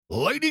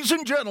Ladies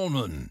and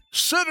gentlemen,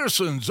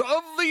 citizens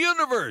of the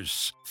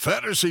universe,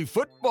 fantasy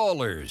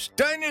footballers,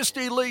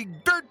 Dynasty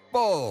League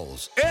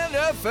dirtballs,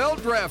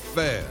 NFL draft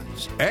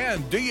fans,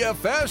 and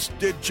DFS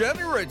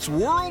degenerates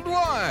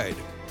worldwide,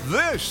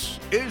 this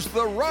is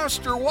the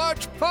Roster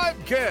Watch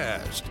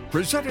Podcast,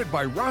 presented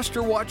by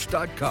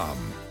RosterWatch.com.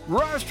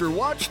 Roster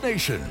Watch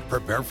Nation,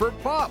 prepare for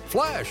pop,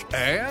 flash,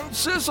 and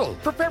sizzle.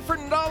 Prepare for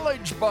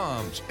knowledge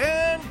bombs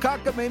and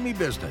cockamamie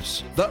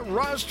business. The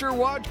Roster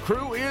Watch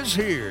crew is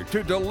here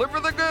to deliver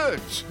the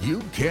goods you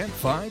can't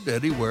find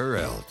anywhere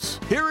else.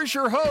 Here is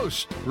your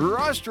host,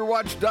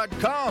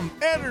 RosterWatch.com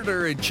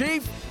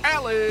Editor-in-Chief,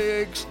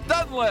 Alex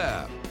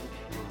Dunlap.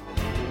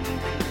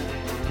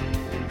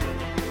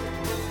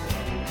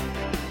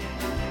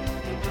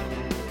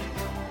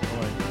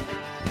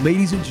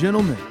 Ladies and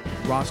gentlemen,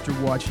 Roster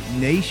Watch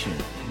Nation,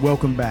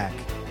 welcome back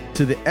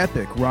to the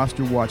epic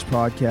Roster Watch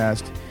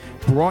Podcast,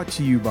 brought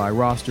to you by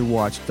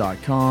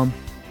RosterWatch.com.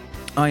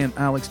 I am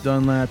Alex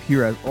Dunlap,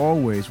 here as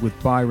always with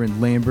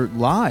Byron Lambert,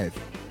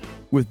 live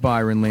with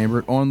Byron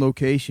Lambert on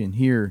location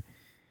here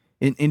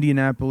in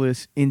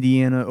Indianapolis,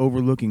 Indiana,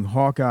 overlooking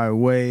Hawkeye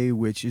Way,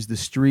 which is the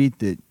street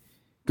that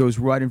goes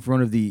right in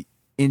front of the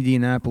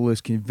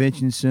Indianapolis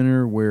Convention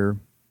Center, where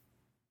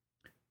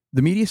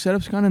the media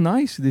setup's kind of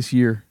nice this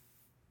year.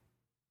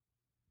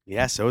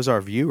 Yeah, so is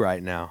our view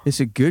right now. It's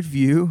a good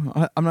view.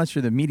 I'm not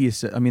sure the media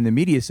the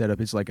media setup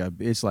is like a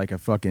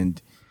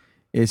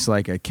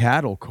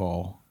cattle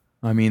call.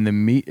 I mean,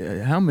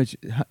 how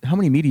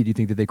many media do you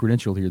think that they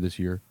credentialed here this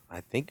year?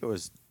 I think it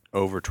was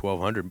over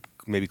 1,200,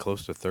 maybe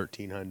close to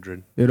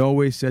 1,300. It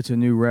always sets a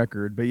new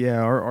record. But yeah,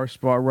 our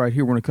spot right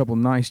here, we're in a couple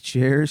nice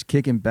chairs,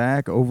 kicking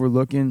back,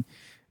 overlooking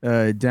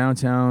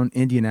downtown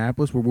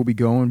Indianapolis, where we'll be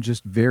going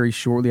just very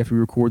shortly after we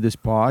record this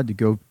pod to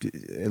go.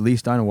 At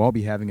least I know I'll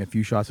be having a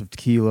few shots of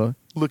tequila.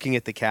 Looking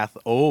at the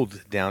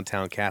old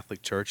downtown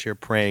Catholic church here,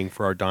 praying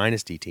for our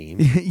dynasty team.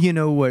 You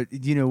know what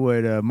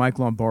Mike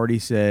Lombardi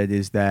said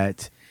is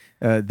that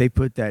they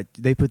put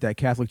that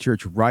Catholic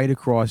church right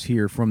across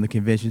here from the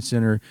convention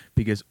center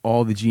because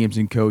all the GMs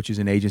and coaches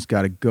and agents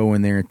got to go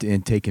in there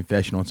and take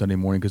confession on Sunday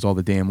morning because all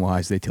the damn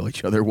lies they tell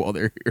each other while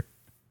they're here.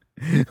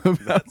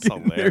 That's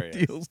hilarious. Their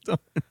deals done.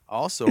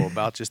 Also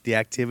about just the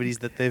activities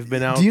that they've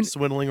been out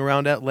swindling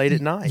around at late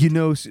at night.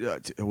 Well,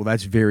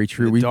 that's very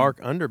true. The dark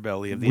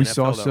underbelly of the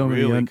NFL that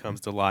really comes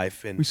to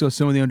life. We saw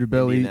some of the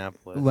underbelly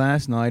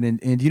last night,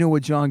 and you know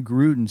what John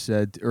Gruden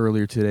said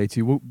earlier today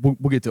too.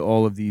 We'll get to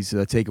all of these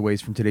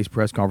takeaways from today's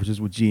press conferences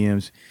with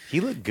GMs. He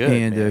looked good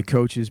and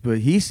coaches, but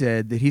he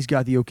said that he's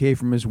got the okay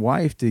from his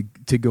wife to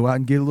go out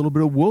and get a little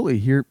bit of woolly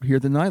here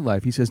at the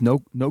nightlife. He says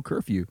no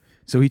curfew.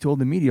 So he told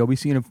the media, I'll be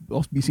seeing a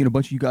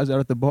bunch of you guys out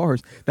at the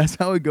bars. That's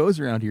how it goes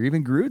around here.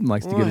 Even Gruden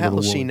likes to get a little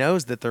woolly. She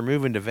knows that they're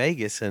moving to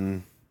Vegas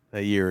in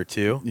a year or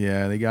two.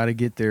 Yeah, they got to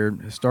get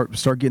start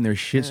getting their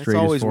shit straight. It's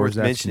always as far worth as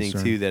that's mentioning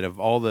concerned. too that of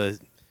all the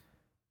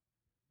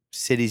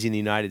cities in the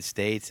United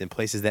States and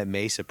places that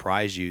may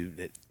surprise you,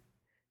 that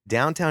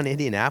downtown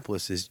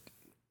Indianapolis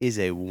is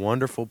a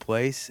wonderful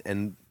place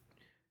and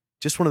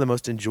just one of the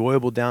most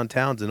enjoyable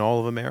downtowns in all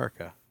of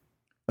America.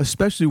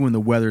 Especially when the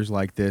weather's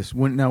like this.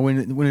 When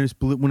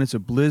it's a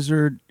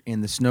blizzard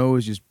and the snow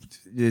is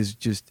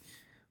just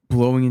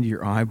blowing into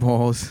your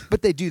eyeballs.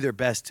 But they do their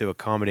best to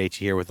accommodate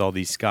you here with all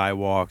these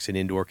skywalks and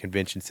indoor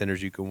convention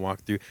centers you can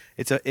walk through.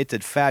 It's a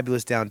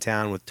fabulous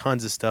downtown with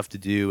tons of stuff to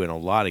do and a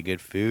lot of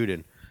good food.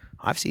 And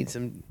I've seen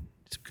some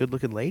good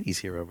looking ladies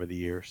here over the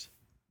years.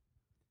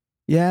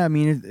 Yeah, I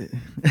mean,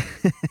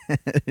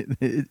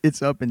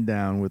 it's up and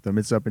down with them.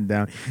 It's up and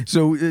down.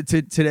 So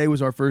today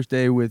was our first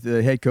day with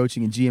head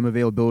coaching and GM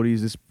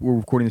availabilities. We're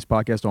recording this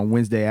podcast on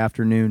Wednesday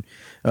afternoon.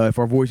 If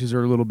our voices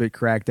are a little bit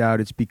cracked out,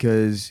 it's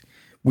because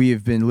we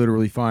have been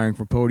literally firing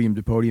from podium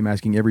to podium,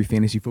 asking every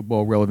fantasy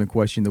football relevant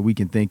question that we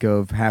can think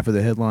of. Half of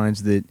the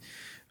headlines that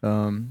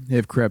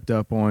have crept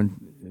up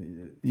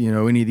on,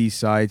 any of these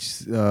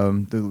sites,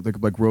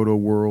 like Roto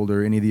World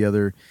or any of the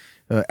other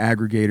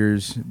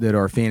aggregators that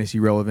are fantasy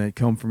relevant,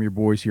 come from your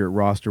boys here at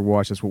Roster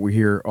Watch. That's what we're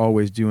here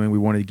always doing. We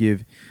want to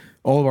give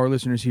all of our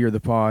listeners here at the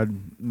pod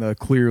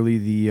clearly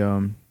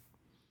the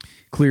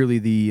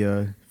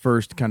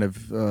first kind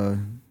of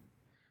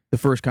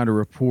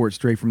report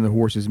straight from the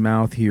horse's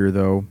mouth here,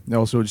 though.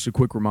 Also, just a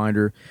quick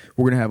reminder,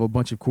 we're going to have a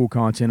bunch of cool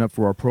content up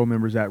for our pro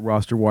members at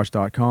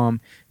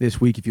rosterwatch.com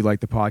this week. If you like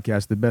the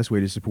podcast, the best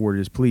way to support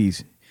it is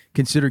please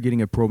consider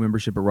getting a pro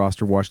membership at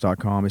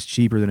rosterwatch.com. It's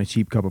cheaper than a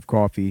cheap cup of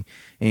coffee,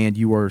 and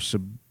you guys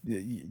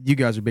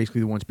are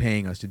basically the ones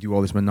paying us to do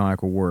all this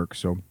maniacal work.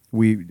 So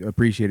we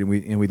appreciate it,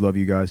 and we love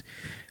you guys.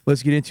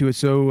 Let's get into it.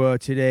 So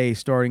today,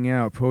 starting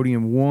out,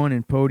 Podium 1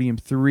 and Podium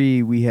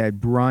 3, we had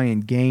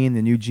Brian Gain,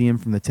 the new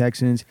GM from the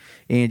Texans,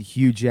 and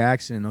Hugh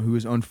Jackson, who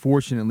is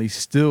unfortunately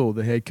still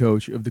the head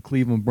coach of the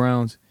Cleveland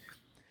Browns.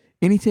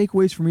 Any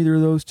takeaways from either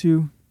of those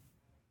two?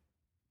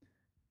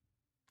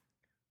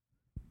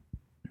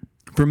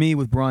 For me,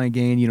 with Brian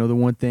Gain, the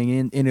one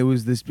thing, and it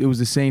was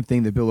the same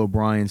thing that Bill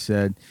O'Brien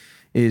said,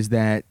 is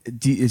that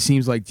it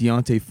seems like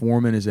Deontay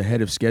Foreman is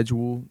ahead of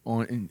schedule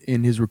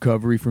in his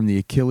recovery from the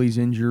Achilles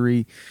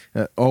injury.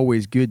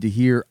 Always good to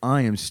hear.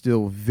 I am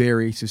still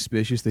very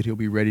suspicious that he'll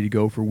be ready to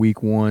go for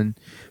Week 1.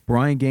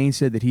 Brian Gaines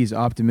said that he's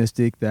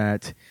optimistic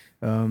that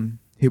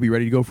he'll be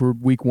ready to go for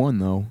Week 1,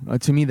 though.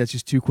 To me, that's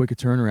just too quick a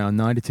turnaround.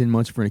 9 to 10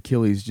 months for an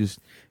Achilles. Just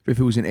if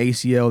it was an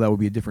ACL, that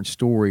would be a different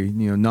story.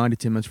 9 to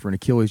 10 months for an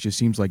Achilles just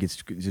seems like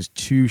it's just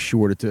too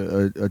short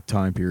a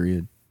time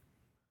period.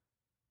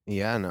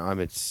 Yeah, no, I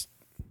mean, it's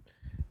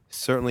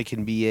certainly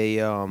can be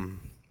a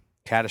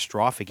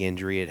catastrophic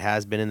injury. It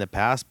has been in the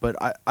past, but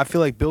I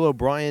feel like Bill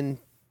O'Brien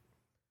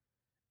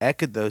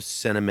echoed those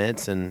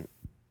sentiments, and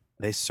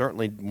they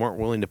certainly weren't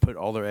willing to put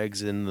all their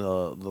eggs in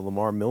the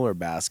Lamar Miller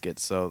basket.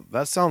 So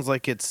that sounds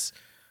like it's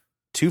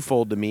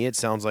twofold to me. It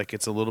sounds like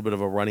it's a little bit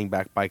of a running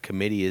back by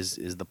committee is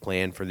the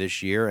plan for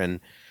this year.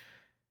 And,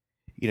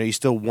 you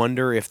still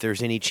wonder if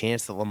there's any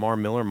chance that Lamar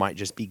Miller might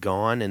just be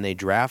gone and they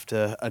draft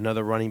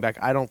another running back.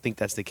 I don't think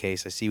that's the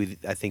case.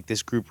 I think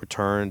this group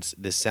returns.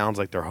 This sounds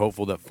like they're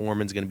hopeful that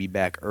Foreman's going to be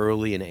back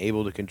early and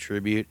able to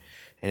contribute.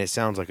 And it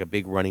sounds like a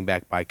big running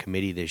back by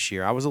committee this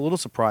year. I was a little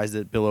surprised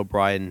that Bill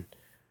O'Brien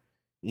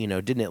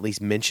didn't at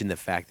least mention the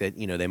fact that,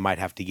 they might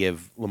have to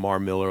give Lamar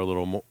Miller a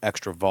little more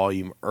extra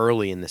volume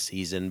early in the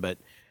season. But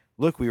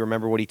look, we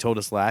remember what he told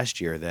us last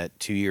year, that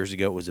 2 years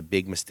ago it was a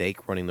big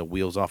mistake running the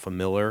wheels off of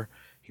Miller.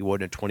 He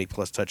wasn't a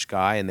 20-plus touch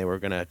guy, and they were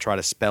going to try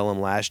to spell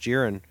him last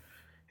year,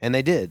 and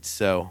they did.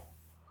 So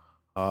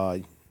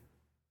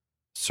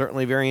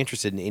certainly very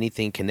interested in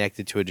anything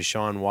connected to a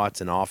Deshaun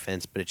Watson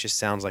offense, but it just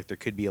sounds like there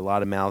could be a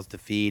lot of mouths to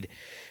feed,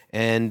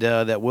 and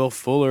that Will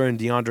Fuller and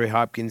DeAndre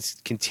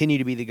Hopkins continue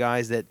to be the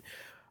guys that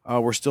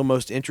we're still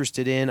most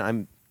interested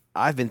in.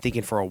 I've been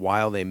thinking for a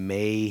while they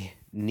may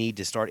need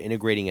to start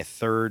integrating a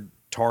third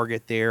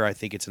target there. I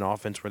think it's an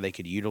offense where they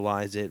could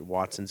utilize it.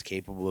 Watson's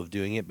capable of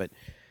doing it, but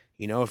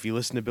if you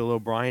listen to Bill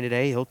O'Brien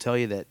today, he'll tell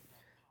you that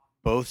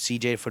both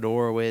C.J.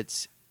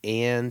 Fedorowicz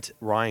and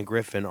Ryan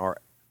Griffin are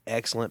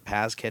excellent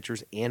pass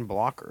catchers and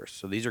blockers.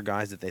 So these are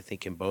guys that they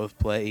think can both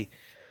play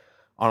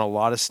on a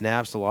lot of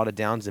snaps, a lot of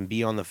downs, and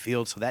be on the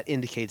field. So that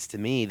indicates to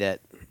me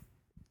that,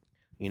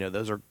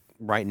 those are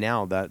right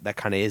now that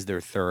kind of is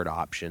their third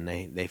option.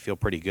 They feel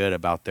pretty good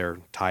about their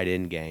tight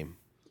end game.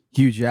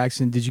 Hugh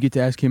Jackson, did you get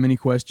to ask him any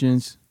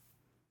questions?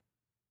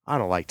 I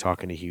don't like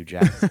talking to Hugh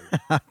Jackson.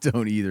 I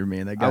don't either,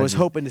 man. That guy I was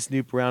hoping to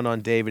snoop around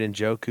on David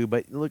Njoku,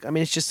 but look,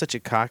 it's just such a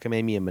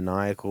cockamamie and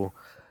maniacal.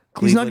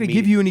 He's not going to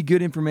give you any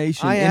good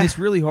information, and it's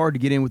really hard to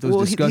get in with those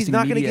disgusting he's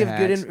not going to give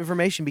good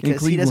information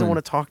because he doesn't want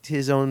to talk to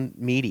his own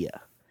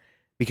media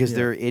because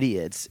they're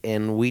idiots.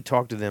 And we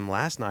talked to them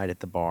last night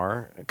at the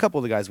bar. A couple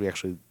of the guys we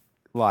actually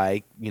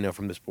like,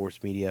 from the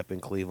sports media up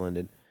in Cleveland,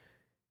 and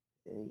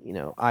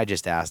I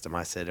just asked him.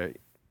 I said,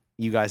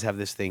 "You guys have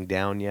this thing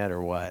down yet,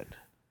 or what?"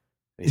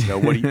 He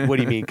said, what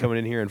do you mean coming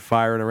in here and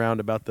firing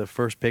around about the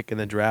first pick in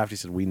the draft? He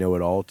said, we know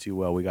it all too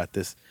well. We got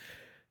this.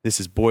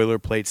 This is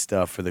boilerplate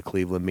stuff for the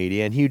Cleveland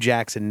media. And Hugh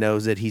Jackson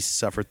knows it. He's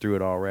suffered through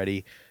it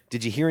already.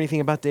 Did you hear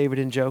anything about David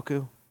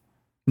Njoku?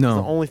 No. That's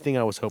the only thing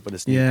I was hoping to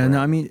sneak Yeah, around.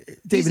 no,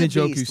 David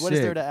Njoku's sick. What is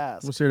there to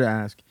ask? What's there to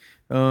ask?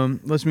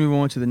 Let's move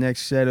on to the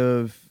next set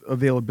of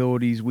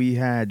availabilities. We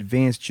had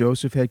Vance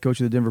Joseph, head coach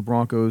of the Denver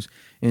Broncos,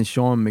 and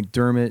Sean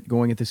McDermott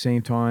going at the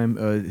same time,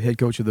 head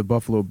coach of the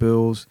Buffalo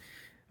Bills.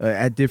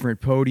 At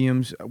different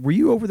podiums. Were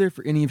you over there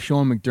for any of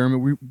Sean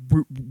McDermott?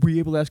 Were you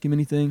able to ask him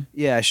anything?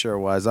 Yeah, I sure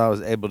was. I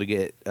was able to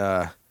get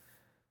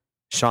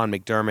Sean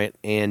McDermott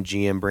and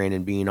GM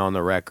Brandon Beane on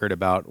the record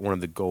about one of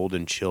the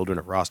golden children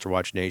of Roster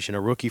Watch Nation, a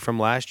rookie from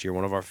last year,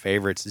 one of our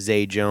favorites,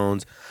 Zay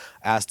Jones.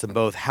 Asked them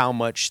both how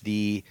much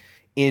the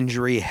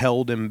injury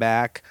held him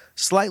back.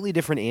 Slightly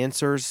different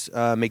answers.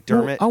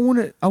 McDermott.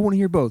 Well, I want to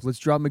hear both. Let's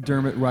drop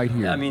McDermott right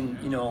here.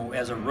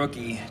 As a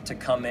rookie to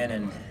come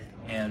in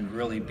and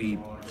really be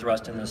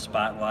thrust in the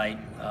spotlight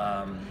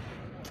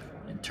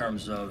in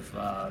terms of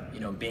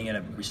being in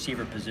a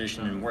receiver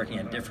position and working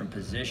at different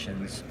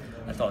positions.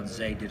 I thought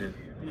Zay did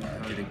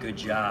a good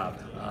job.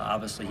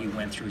 Obviously, he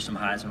went through some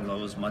highs and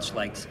lows, much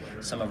like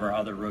some of our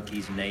other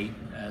rookies, Nate,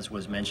 as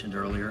was mentioned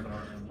earlier.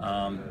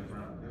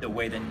 The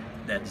way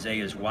that Zay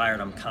is wired,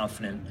 I'm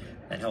confident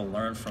that he'll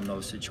learn from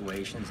those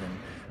situations. And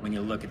when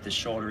you look at the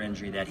shoulder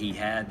injury that he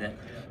had that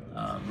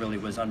really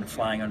was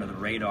flying under the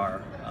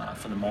radar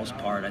for the most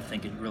part, I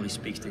think it really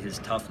speaks to his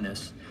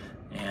toughness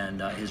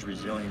and his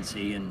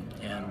resiliency.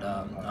 And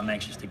I'm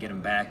anxious to get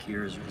him back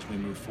here as we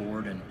move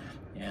forward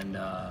and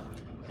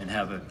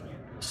have a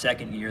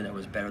second year that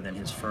was better than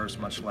his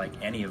first, much like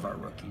any of our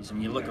rookies.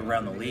 And you look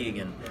around the league,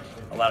 and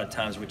a lot of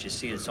times what you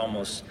see, it's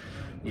almost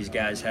these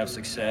guys have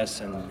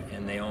success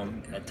and they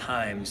at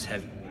times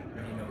have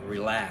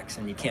relax,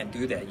 and you can't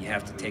do that. You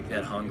have to take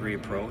that hungry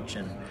approach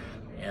and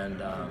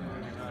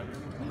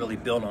really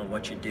build on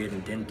what you did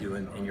and didn't do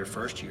in your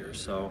first year.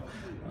 So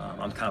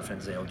I'm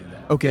confident Zay will do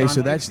that. Okay,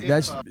 so that's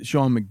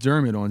Sean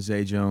McDermott on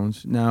Zay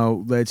Jones.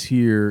 Now let's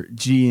hear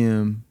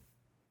GM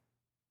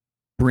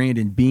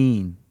Brandon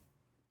Beane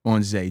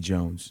on Zay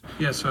Jones.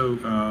 Yeah, so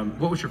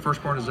what was your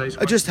first part of Zay's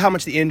question? Just how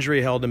much the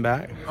injury held him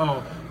back.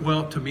 Oh,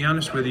 well, to be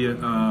honest with you,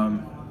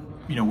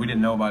 we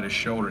didn't know about his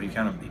shoulder. He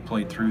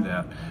played through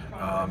that.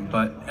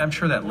 But I'm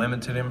sure that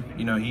limited him.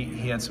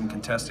 He had some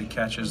contested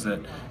catches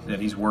that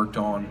he's worked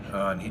on,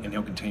 and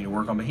he'll continue to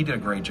work on. But he did a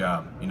great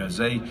job.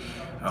 Zay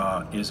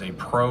is a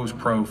pro's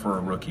pro for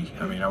a rookie.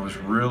 I mean, I was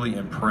really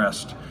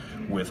impressed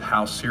with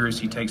how serious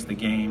he takes the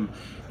game.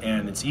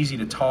 And it's easy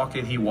to talk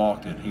it. He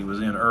walked it. He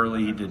was in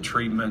early. He did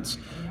treatments.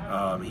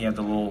 He had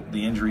the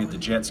injury at the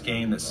Jets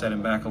game that set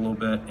him back a little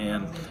bit,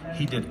 and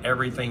he did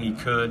everything he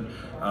could.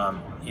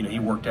 He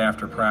worked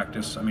after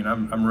practice. I mean,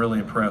 I'm really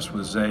impressed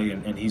with Zay,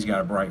 and he's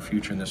got a bright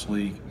future in this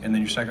league. And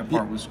then your second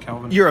part was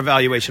Kelvin? Your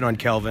evaluation on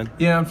Kelvin.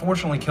 Yeah,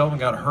 unfortunately, Kelvin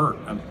got hurt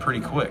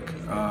pretty quick.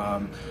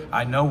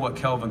 I know what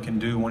Kelvin can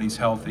do when he's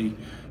healthy.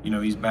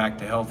 He's back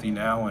to healthy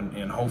now,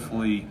 and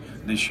hopefully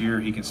this year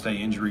he can stay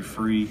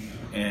injury-free,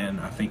 and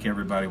I think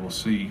everybody will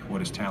see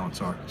what his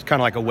talents are. It's kind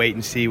of like a wait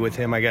and see with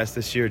him, I guess,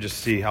 this year, just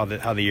to see how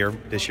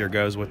this year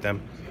goes with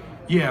them.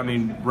 Yeah, I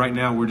mean, right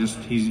now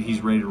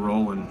he's ready to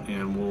roll,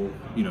 and we'll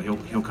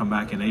he'll come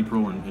back in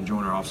April and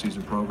join our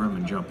off-season program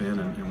and jump in,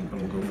 and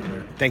we'll go from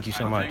there. Thank you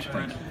so much.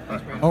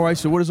 All right,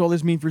 so what does all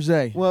this mean for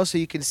Zay? Well, so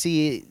you can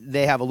see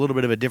they have a little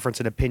bit of a difference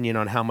in opinion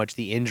on how much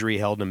the injury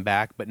held him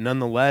back, but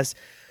nonetheless,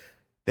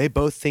 they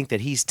both think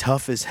that he's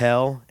tough as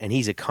hell, and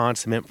he's a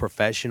consummate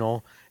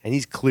professional, and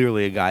he's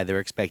clearly a guy they're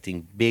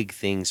expecting big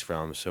things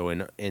from. So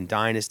in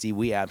Dynasty,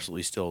 we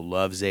absolutely still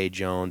love Zay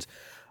Jones.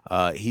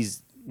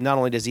 He's not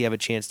only does he have a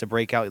chance to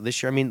break out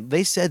this year, I mean,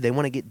 they said they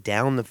want to get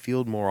down the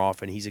field more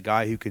often. He's a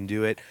guy who can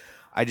do it.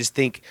 I just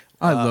think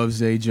I love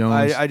Zay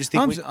Jones. I just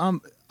think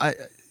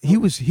he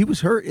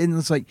was hurt, and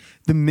it's like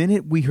the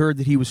minute we heard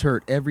that he was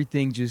hurt,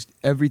 everything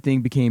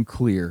became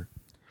clear.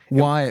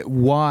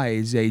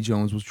 Why Zay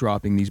Jones was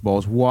dropping these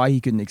balls? Why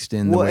he couldn't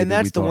extend? Well, and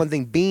that's the one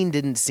thing. Bean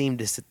didn't seem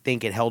to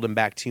think it held him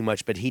back too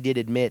much, but he did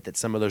admit that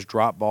some of those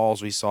drop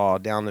balls we saw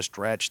down the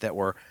stretch that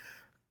were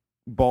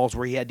balls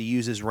where he had to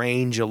use his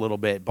range a little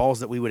bit, balls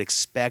that we would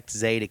expect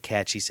Zay to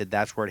catch. He said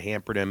that's where it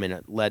hampered him, and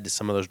it led to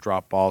some of those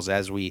drop balls,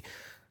 as we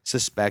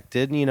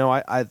suspected.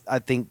 I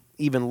think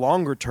even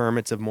longer term,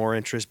 it's of more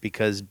interest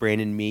because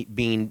Brandon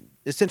Bean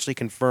essentially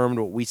confirmed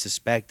what we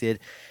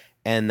suspected.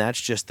 And that's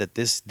just that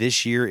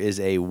this year is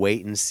a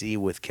wait and see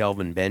with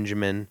Kelvin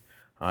Benjamin.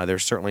 They're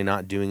certainly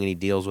not doing any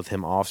deals with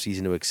him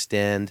offseason to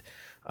extend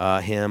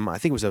him. I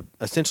think it was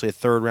essentially a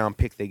third-round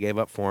pick they gave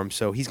up for him.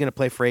 So he's going to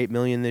play for $8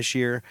 million this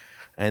year,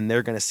 and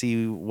they're going to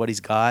see what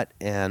he's got.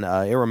 And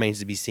it remains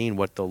to be seen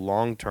what the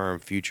long-term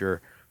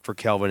future for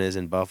Kelvin is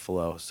in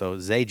Buffalo. So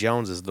Zay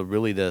Jones is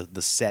really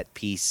the set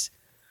piece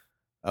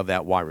of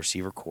that wide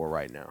receiver core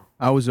right now.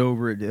 I was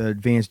over at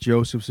Vance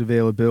Joseph's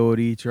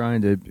availability,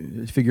 trying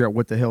to figure out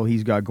what the hell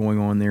he's got going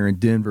on there in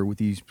Denver with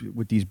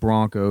these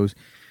Broncos.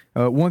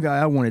 One guy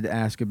I wanted to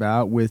ask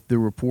about with the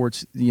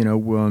reports, there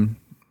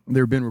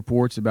have been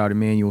reports about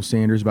Emmanuel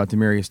Sanders, about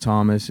Demaryius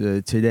Thomas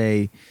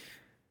today,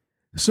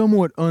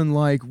 somewhat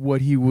unlike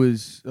what he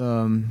was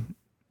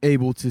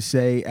able to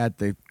say at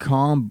the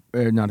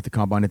not at the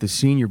combine, at the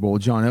Senior Bowl.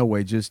 John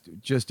Elway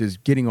just is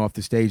getting off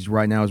the stage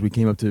right now as we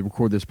came up to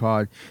record this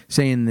pod,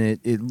 saying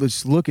that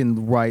it's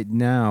looking right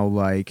now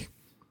like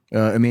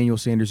Emmanuel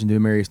Sanders and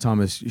Demaryius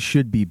Thomas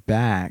should be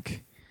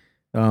back.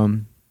 I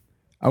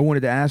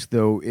wanted to ask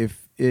though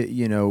if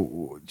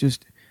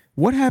just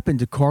what happened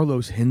to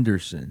Carlos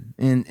Henderson,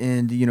 and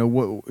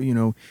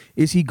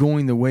is he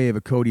going the way of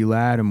a Cody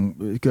Latimer,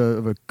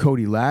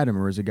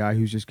 as a guy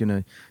who's just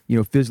going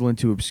to fizzle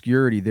into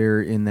obscurity there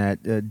in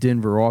that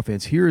Denver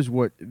offense? Here's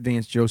what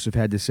Vance Joseph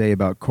had to say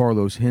about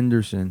Carlos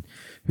Henderson,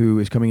 who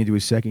is coming into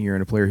his second year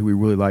and a player who we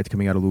really liked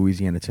coming out of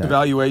Louisiana Tech.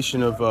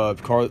 Evaluation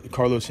of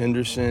Carlos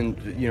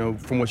Henderson,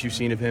 from what you've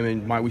seen of him,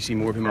 and might we see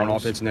more of him on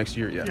offense next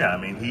year? Yeah, I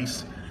mean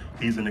he's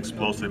an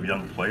explosive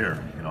young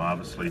player.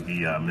 Obviously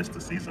he missed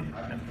the season.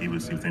 He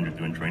was injured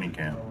during training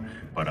camp,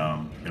 but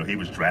he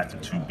was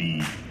drafted to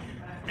be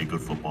a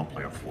good football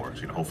player for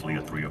us. Hopefully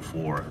a 3 or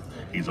 4.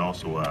 He's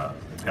also a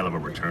hell of a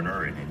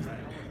returner, and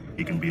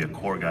he can be a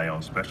core guy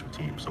on special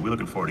teams. So we're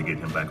looking forward to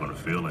getting him back on the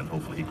field, and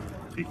hopefully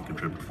he can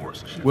contribute for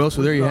us. Well,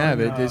 so there you have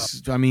it.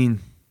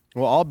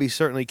 Well, I'll be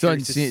certainly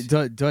curious.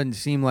 Doesn't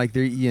seem like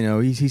there.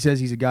 He says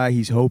he's a guy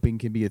he's hoping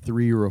can be a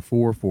 3 or a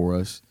 4 for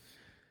us.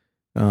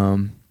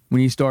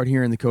 When you start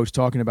hearing the coach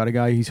talking about a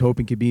guy he's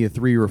hoping could be a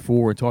 3 or a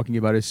 4 and talking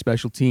about his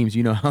special teams,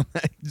 you know how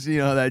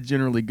that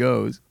generally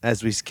goes.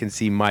 As we can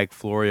see Mike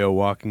Florio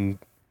walking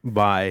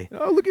by.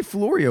 Oh, look at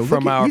Florio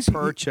from our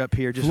perch up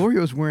here.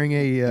 Florio's wearing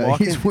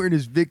he's wearing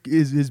his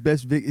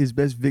best Vic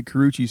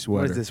Carucci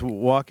sweater. What is this?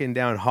 Walking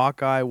down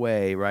Hawkeye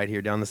Way right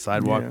here down the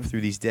sidewalk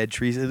through these dead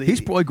trees. He's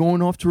probably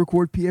going off to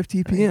record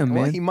PFTPM, man.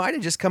 Well, he might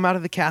have just come out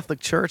of the Catholic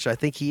Church. I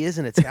think he is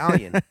an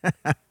Italian.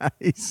 I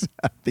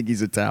think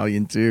he's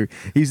Italian too.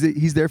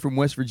 He's there from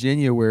West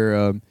Virginia,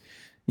 where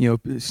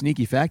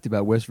sneaky fact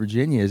about West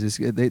Virginia is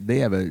they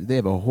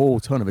have a whole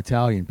ton of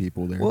Italian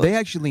people there. Well, they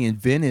actually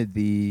invented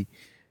the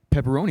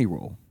pepperoni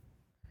roll.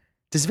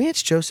 Does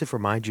Vance Joseph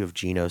remind you of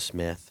Geno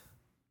Smith?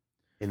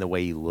 in the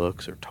way he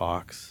looks or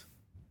talks?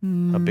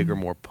 A bigger,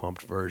 more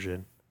pumped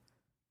version?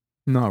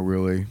 Not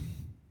really.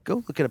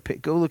 Go look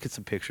at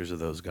some pictures of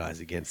those guys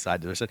again,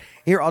 side to side.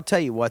 Here, I'll tell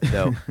you what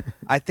though,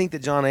 I think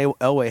that John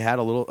Elway had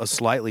a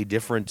slightly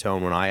different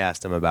tone when I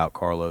asked him about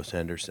Carlos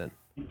Henderson.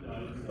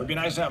 It'd be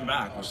nice to have him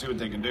back. We'll see what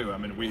they can do. I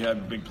mean, we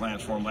had big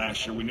plans for him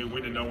last year. We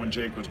didn't know when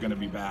Jake was going to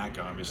be back,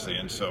 obviously,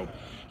 and so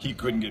he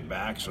couldn't get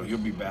back. So he'll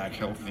be back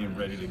healthy and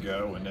ready to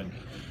go. And then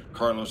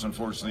Carlos,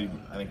 unfortunately,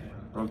 I think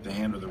broke the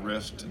hand or the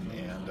wrist and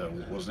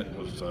was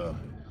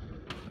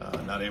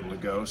not able to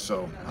go.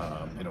 So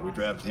we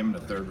drafted him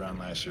in the 3rd round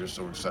last year.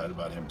 So we're excited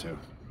about him too.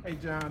 Hey,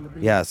 John.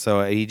 Yeah.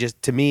 So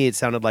to me, it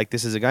sounded like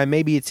this is a guy.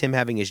 Maybe it's him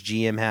having his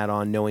GM hat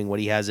on, knowing what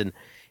he hasn't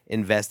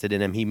invested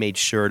in him. He made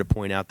sure to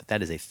point out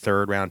that is a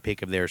 3rd round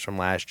pick of theirs from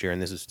last year,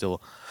 and this is still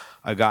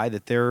a guy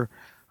that they're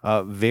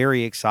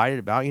very excited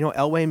about.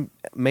 Elway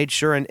made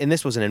sure, and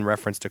this wasn't in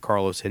reference to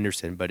Carlos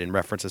Henderson, but in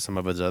reference to some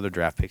of his other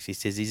draft picks. He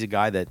says he's a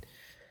guy that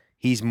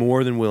he's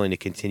more than willing to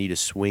continue to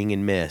swing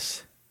and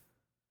miss.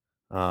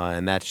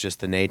 And that's just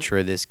the nature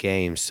of this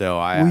game. So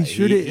the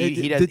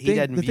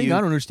thing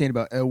I don't understand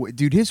about Elway,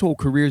 dude, his whole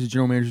career as a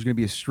general manager is going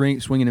to be a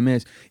swing and a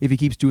miss if he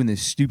keeps doing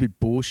this stupid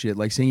bullshit,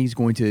 like saying he's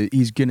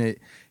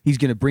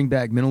gonna bring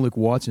back Menelik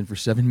Watson for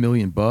 $7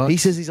 million. He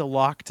says he's a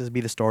lock to be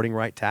the starting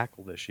right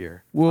tackle this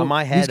year. Well,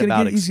 my head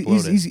about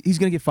exploded. He's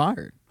going to get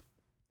fired.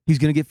 He's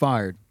going to get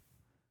fired.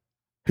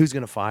 Who's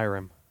going to fire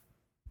him?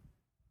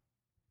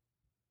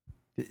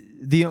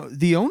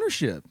 The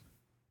ownership.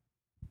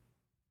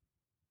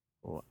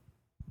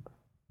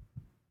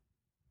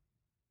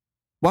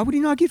 Why would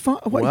he not get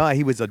fired? Well,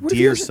 he was a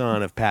dear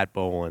son of Pat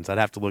Bowlen's. I'd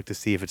have to look to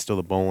see if it's still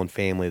the Bowlen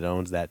family that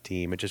owns that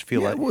team. It just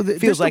feels like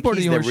he's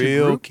the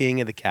real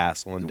king of the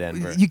castle in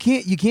Denver. You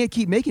can't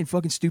keep making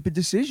fucking stupid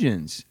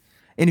decisions.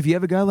 And if you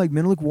have a guy like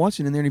Menelik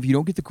Watson in there, and if you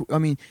don't get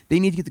they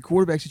need to get the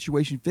quarterback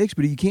situation fixed,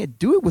 but you can't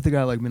do it with a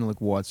guy like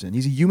Menelik Watson.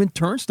 He's a human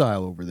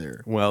turnstile over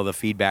there. Well, the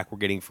feedback we're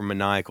getting from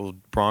maniacal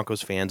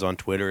Broncos fans on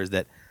Twitter is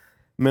that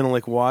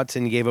Menelik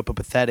Watson gave up a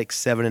pathetic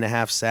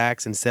 7.5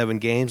 sacks in 7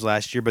 games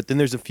last year, but then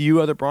there's a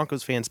few other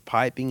Broncos fans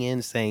piping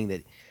in saying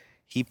that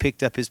he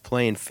picked up his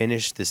play and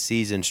finished the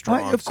season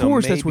strong. Of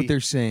course, that's what they're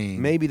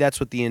saying. Maybe that's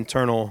what the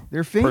internal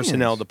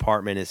personnel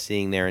department is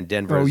seeing there in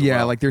Denver. Oh yeah,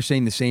 well. like they're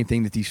saying the same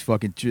thing that these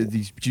fucking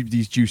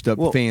these juiced up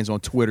fans on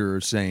Twitter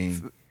are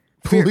saying.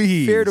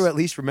 Please. Fair to at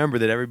least remember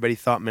that everybody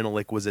thought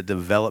Menelik was a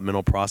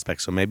developmental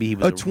prospect, so maybe he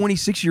was a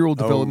 26-year-old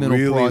developmental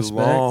really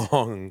prospect.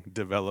 Long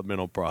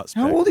developmental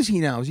prospect. How old is he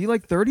now? Is he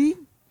like 30?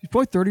 He's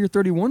probably 30 or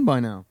 31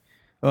 by now.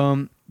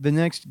 The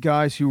next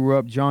guys who were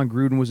up, John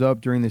Gruden was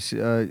up during this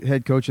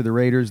head coach of the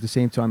Raiders, the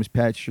same time as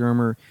Pat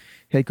Shurmur,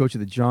 head coach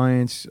of the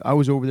Giants. I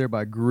was over there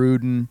by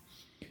Gruden.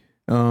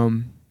 I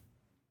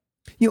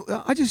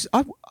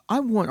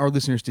want our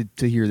listeners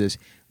to hear this.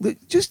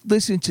 Just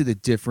listen to the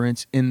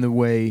difference in the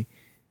way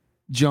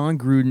John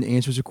Gruden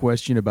answers a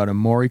question about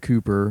Amari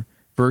Cooper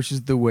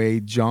versus the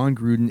way John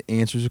Gruden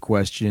answers a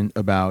question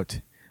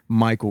about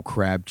Michael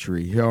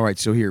Crabtree. All right,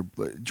 so here,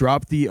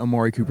 drop the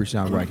Amari Cooper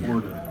sound right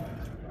here.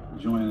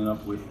 Joining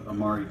up with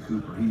Amari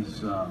Cooper.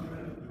 He's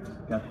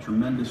got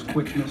tremendous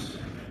quickness.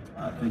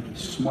 I think he's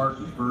smart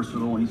and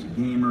versatile. He's a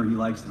gamer. He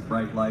likes the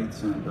bright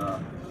lights, and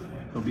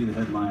he'll be the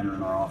headliner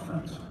in our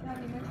offense.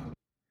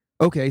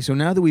 Okay, so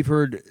now that we've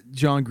heard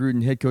John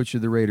Gruden, head coach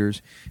of the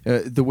Raiders,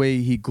 the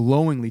way he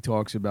glowingly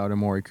talks about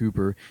Amari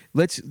Cooper,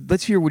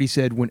 let's hear what he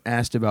said when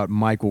asked about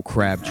Michael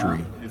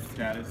Crabtree. His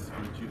status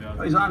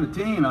for he's on the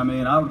team. I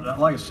mean,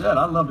 like I said,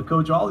 I'd love to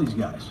coach all these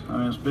guys. I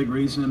mean, it's a big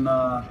reason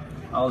I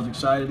was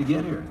excited to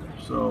get here.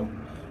 So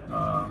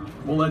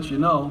we'll let you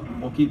know.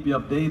 We'll keep you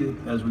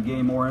updated as we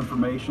gain more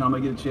information. I'm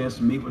going to get a chance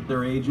to meet with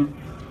their agent.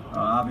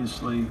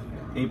 Obviously,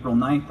 April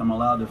 9th, I'm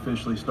allowed to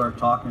officially start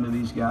talking to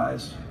these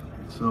guys.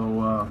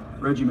 So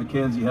Reggie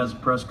McKenzie has a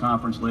press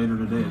conference later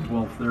today at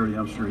 12:30.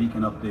 I'm sure he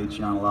can update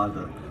you on a lot of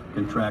the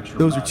contractual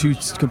Those matters.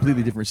 are two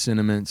completely different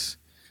sentiments.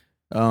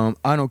 I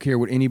don't care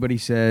what anybody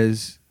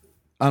says.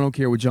 I don't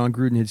care what John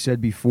Gruden had said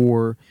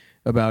before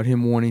about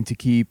him wanting to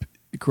keep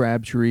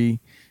Crabtree.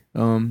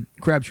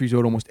 Crabtree's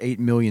owed almost $8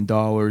 million.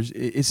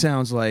 It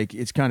sounds like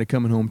it's kind of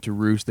coming home to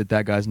roost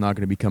that guy's not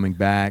going to be coming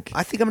back.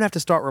 I think I'm going to have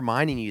to start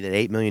reminding you that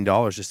 $8 million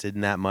just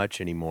isn't that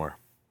much anymore.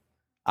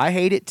 I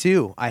hate it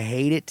too,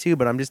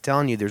 but I'm just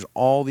telling you, there's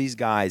all these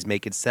guys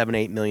making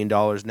 $7-8 million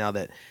now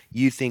that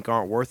you think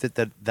aren't worth it.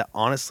 That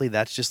honestly,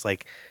 that's just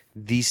like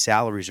these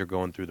salaries are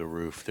going through the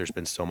roof. There's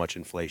been so much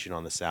inflation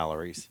on the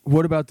salaries.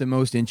 What about the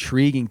most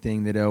intriguing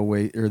thing that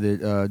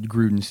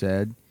Gruden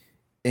said?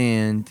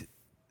 And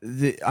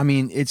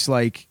it's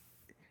like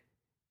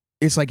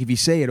if you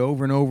say it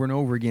over and over and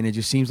over again, it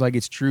just seems like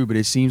it's true, but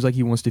it seems like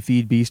he wants to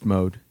feed beast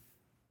mode.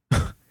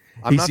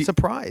 I'm not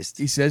surprised.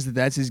 He says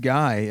that's his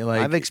guy. Like,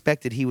 I've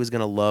expected he was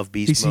going to love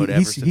beast mode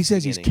ever since he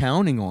says the he's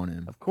counting on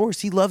him. Of course,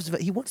 he wants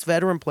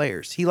veteran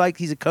players. He's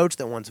a coach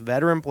that wants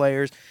veteran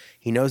players.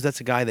 He knows that's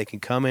a guy that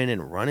can come in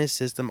and run his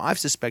system. I've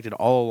suspected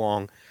all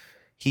along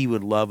he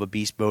would love a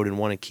beast mode and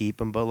want to keep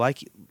him, but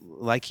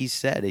like he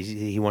said,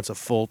 he wants a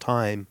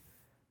full-time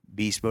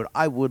beast mode.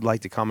 I would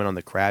like to comment on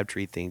the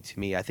Crabtree thing. To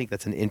me, I think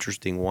that's an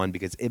interesting one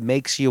because it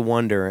makes you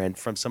wonder, and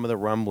from some of the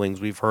rumblings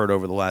we've heard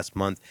over the last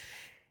month,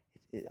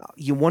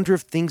 you wonder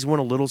if things went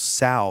a little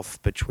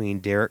south between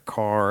Derek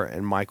Carr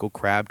and Michael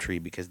Crabtree,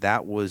 because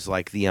that was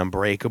like the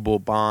unbreakable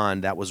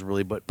bond. That was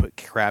really what put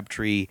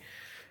Crabtree.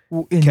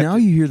 Well, and now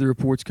you hear the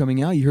reports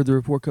coming out. You heard the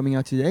report coming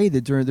out today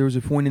that there was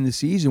a point in the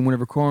season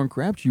whenever Carr and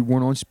Crabtree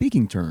weren't on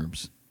speaking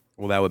terms.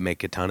 Well, that would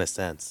make a ton of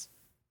sense.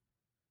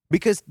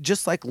 Because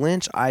just like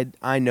Lynch,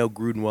 I know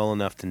Gruden well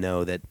enough to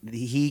know that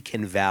he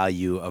can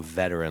value a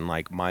veteran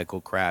like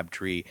Michael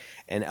Crabtree.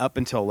 And up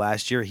until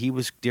last year, he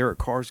was Derek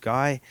Carr's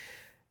guy.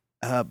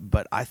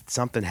 But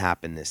something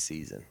happened this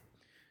season.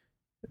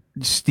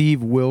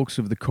 Steve Wilks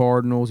of the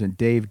Cardinals and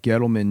Dave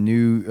Gettleman,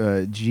 new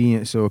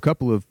GM. So a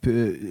couple of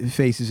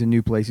faces in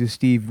new places.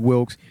 Steve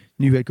Wilks,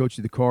 new head coach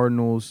of the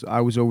Cardinals.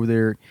 I was over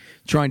there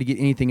trying to get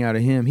anything out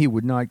of him. He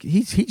would not.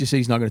 He just said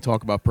he's not going to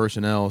talk about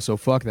personnel. So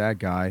fuck that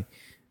guy.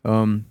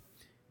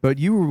 But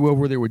you were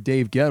over there with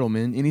Dave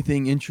Gettleman.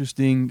 Anything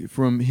interesting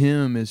from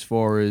him as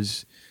far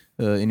as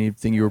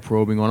anything you were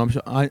probing on? I'm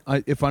sure,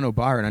 if I know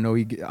Byron, I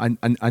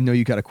know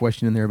you got a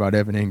question in there about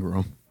Evan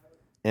Ingram.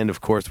 And,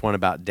 of course, one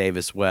about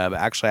Davis Webb.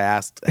 Actually, I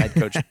asked head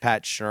coach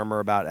Pat Shurmur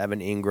about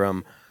Evan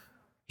Ingram.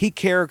 He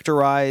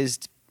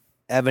characterized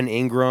Evan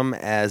Ingram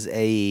as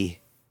a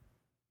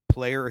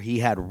player he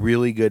had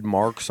really good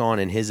marks on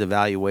in his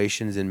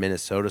evaluations in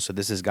Minnesota. So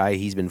this is a guy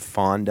he's been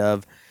fond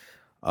of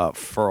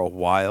for a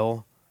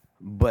while.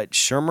 But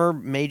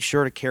Shurmur made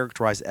sure to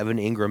characterize Evan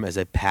Ingram as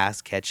a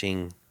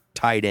pass-catching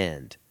tight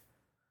end.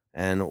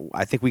 And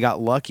I think we got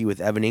lucky with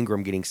Evan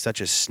Ingram getting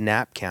such a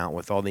snap count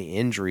with all the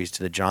injuries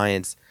to the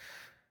Giants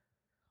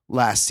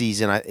last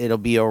season. It'll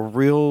be a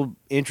real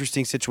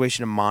interesting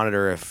situation to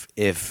monitor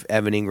if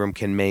Evan Ingram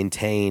can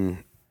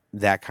maintain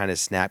that kind of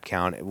snap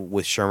count,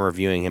 with Shurmur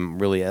viewing him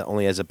really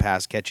only as a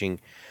pass-catching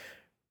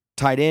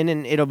tight end.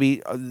 And it'll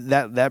be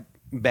that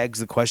begs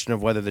the question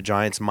of whether the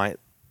Giants might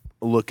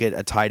look at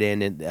a tight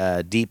end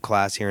in deep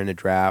class here in the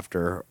draft,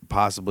 or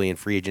possibly in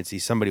free agency,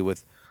 somebody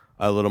with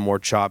a little more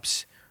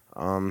chops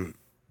in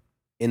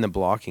the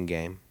blocking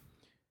game.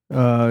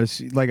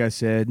 Like I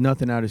said,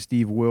 nothing out of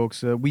Steve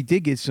Wilks. We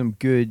did get some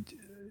good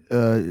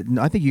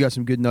I think you got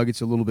some good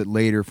nuggets a little bit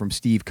later from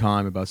Steve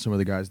Keim about some of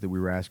the guys that we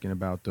were asking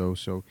about, though.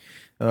 So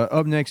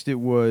up next it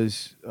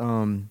was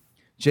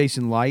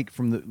Jason Light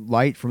from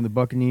the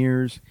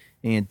Buccaneers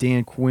and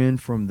Dan Quinn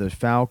from the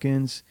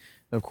Falcons.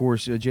 Of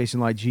course, Jason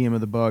Light, GM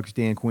of the Bucs,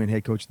 Dan Quinn,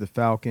 head coach of the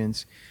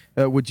Falcons.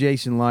 With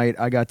Jason Light,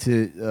 I got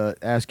to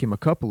ask him a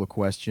couple of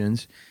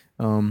questions.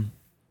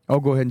 I'll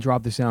go ahead and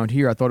drop the sound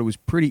here. I thought it was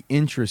pretty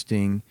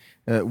interesting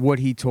what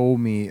he told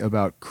me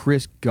about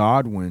Chris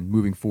Godwin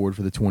moving forward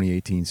for the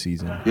 2018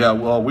 season. Yeah,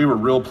 well, we were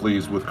real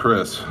pleased with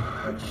Chris.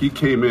 He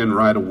came in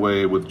right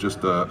away with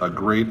just a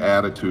great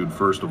attitude,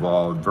 first of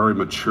all, a very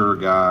mature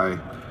guy,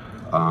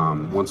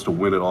 wants to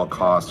win at all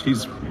costs.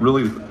 He's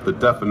really the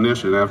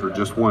definition, after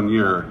just 1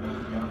 year,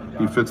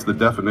 he fits the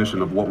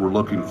definition of what we're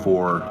looking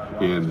for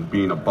in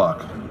being a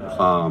Buck.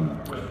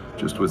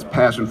 Just his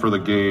passion for the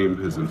game,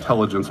 his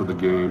intelligence of the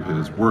game,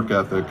 his work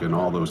ethic, and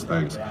all those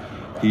things.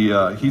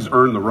 He's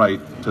earned the right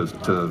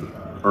to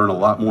earn a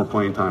lot more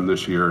playing time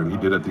this year, and he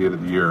did at the end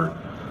of the year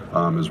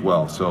as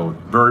well. So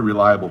very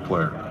reliable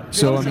player.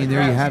 So, I mean,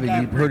 there you have it.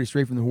 You heard it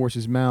straight from the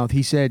horse's mouth.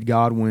 He said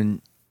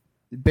Godwin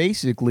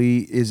basically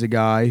is a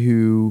guy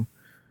who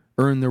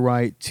earned the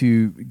right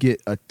to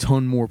get a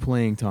ton more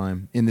playing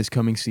time in this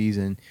coming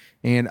season.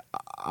 And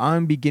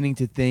I'm beginning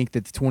to think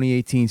that the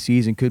 2018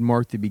 season could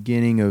mark the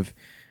beginning of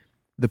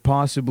I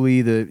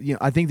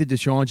think that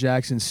Deshaun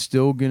Jackson's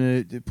still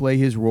going to play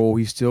his role.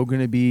 He's still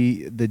going to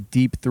be the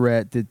deep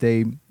threat that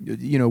they,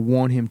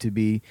 want him to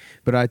be.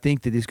 But I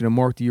think that it's going to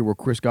mark the year where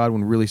Chris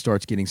Godwin really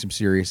starts getting some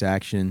serious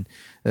action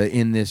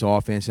in this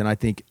offense. And I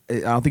don't think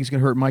it's going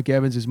to hurt Mike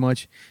Evans as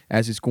much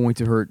as it's going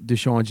to hurt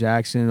Deshaun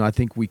Jackson. I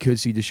think we could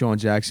see Deshaun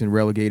Jackson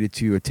relegated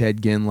to a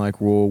Ted Ginn-like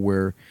role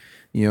where,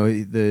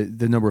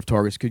 the number of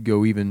targets could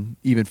go even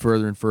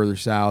further and further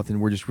south.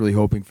 And we're just really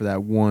hoping for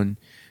that one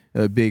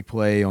big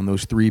play on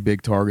those 3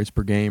 big targets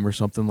per game or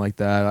something like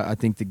that. I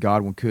think that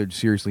Godwin could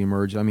seriously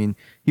emerge. I mean,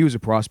 he was a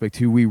prospect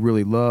who we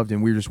really loved,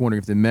 and we were just wondering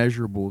if the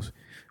measurables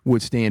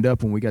would stand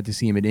up when we got to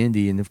see him at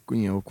Indy. And,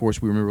 of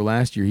course, we remember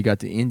last year he got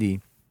to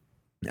Indy,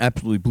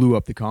 absolutely blew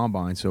up the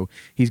combine. So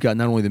he's got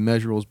not only the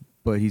measurables,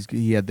 but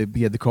he had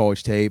the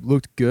college tape.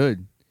 Looked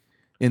good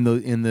in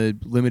the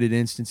limited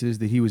instances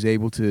that he was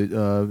able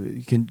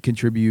to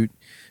contribute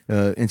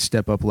and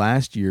step up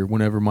last year.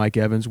 Whenever Mike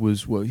Evans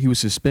he was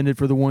suspended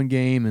for the 1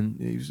 game and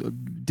he was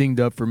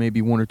dinged up for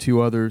maybe 1 or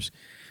 2 others.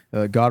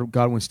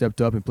 Godwin stepped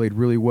up and played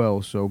really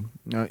well. So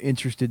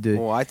interested to.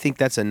 Well, I think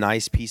that's a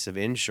nice piece of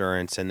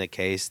insurance in the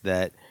case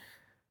that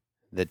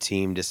the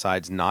team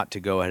decides not to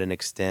go ahead and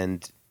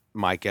extend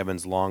Mike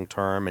Evans long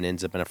term and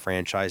ends up in a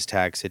franchise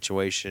tag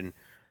situation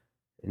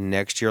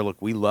next year.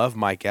 Look, we love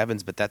Mike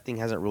Evans, but that thing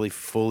hasn't really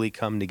fully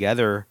come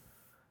together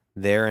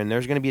there, and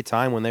there's going to be a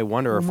time when they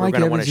wonder if we're Mike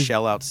going to want Evans to is-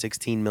 shell out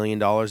 $16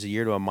 million a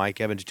year to a Mike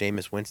Evans,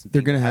 Jameis Winston.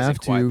 They're thing that gonna hasn't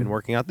have quite to. been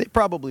working out. They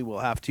probably will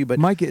have to, but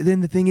Mike.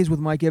 Then the thing is with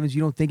Mike Evans,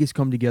 you don't think it's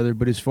come together,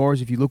 but as far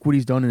as if you look what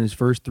he's done in his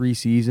first 3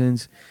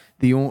 seasons,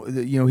 he's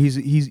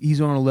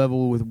on a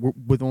level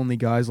with only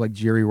guys like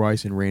Jerry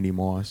Rice and Randy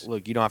Moss.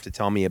 look, you don't have to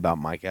tell me about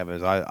Mike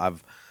Evans. Well,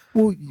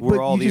 We're but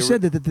all you just the-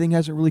 said that the thing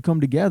hasn't really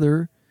come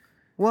together.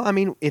 Well, I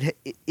mean,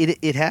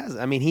 it has.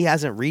 I mean, he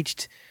hasn't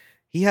reached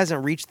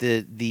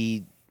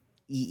the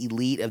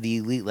elite of the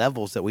elite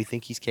levels that we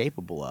think he's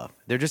capable of.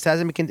 There just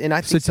hasn't been, and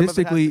I think some of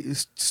it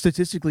has-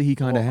 Statistically, he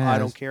kind of Well, has. I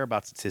don't care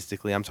about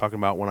statistically. I'm talking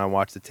about when I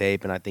watch the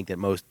tape, and I think that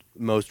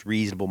most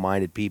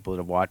reasonable-minded people that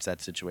have watched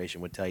that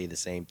situation would tell you the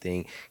same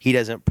thing. He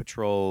doesn't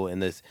patrol in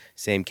the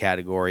same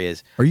category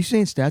as. Are you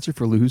saying stats are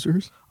for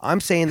losers?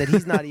 I'm saying that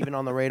he's not even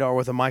on the radar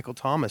with a Michael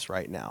Thomas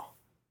right now.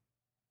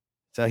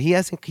 So he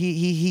hasn't.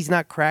 He's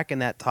not cracking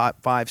that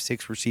top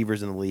 5-6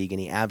 receivers in the league, and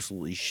he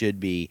absolutely should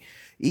be.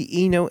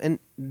 And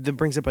that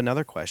brings up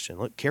another question.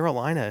 Look,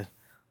 Carolina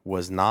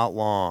was not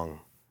long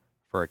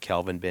for a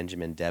Kelvin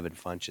Benjamin, Devin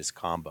Funchess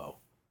combo.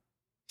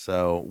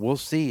 So we'll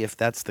see if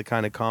that's the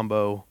kind of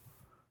combo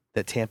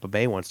that Tampa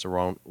Bay wants to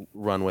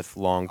run with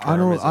long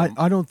term.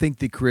 I don't think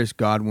that Chris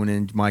Godwin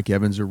and Mike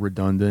Evans are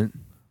redundant.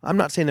 I'm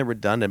not saying they're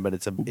redundant, but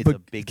it's a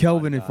big.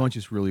 Kelvin and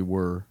Funchess really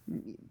were.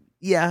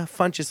 Yeah,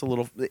 Funchess a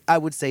little. I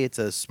would say it's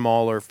a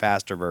smaller,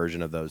 faster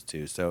version of those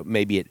two. So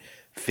maybe it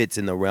fits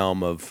in the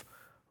realm of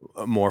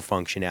more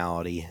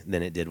functionality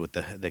than it did with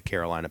the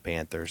Carolina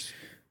Panthers.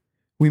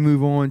 We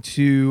move on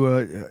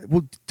to.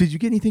 Did you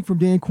get anything from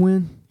Dan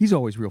Quinn? He's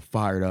always real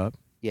fired up.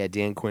 Yeah,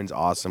 Dan Quinn's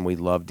awesome. We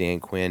love Dan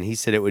Quinn. He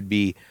said it would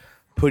be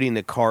putting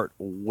the cart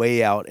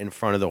way out in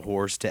front of the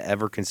horse to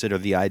ever consider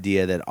the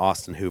idea that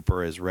Austin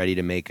Hooper is ready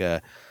to make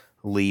a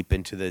leap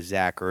into the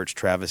Zach Ertz,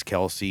 Travis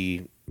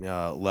Kelce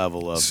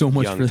level of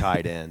young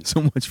tight ends.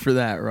 So much for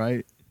that,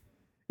 right?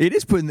 It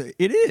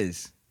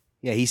is.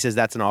 Yeah, he says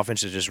that's an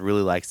offense that just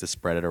really likes to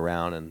spread it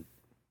around, and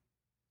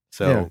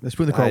so yeah, let's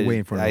put the cart way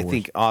in front of the horse. I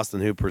think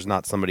Austin Hooper's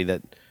not somebody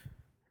that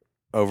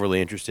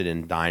overly interested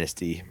in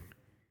dynasty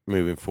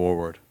moving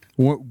forward.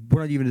 We're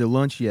not even to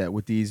lunch yet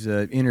with these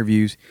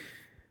interviews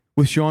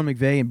with Sean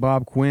McVay and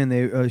Bob Quinn.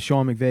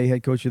 Sean McVay,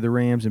 head coach of the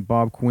Rams, and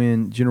Bob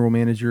Quinn, general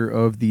manager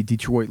of the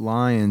Detroit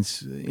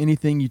Lions.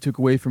 Anything you took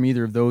away from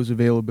either of those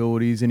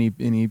availabilities?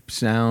 Any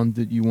sound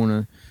that you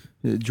want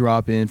to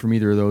drop in from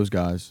either of those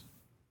guys?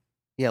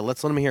 Yeah,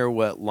 let's let them hear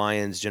what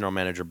Lions general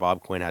manager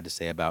Bob Quinn had to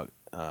say about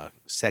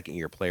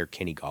second-year player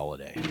Kenny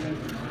Golladay.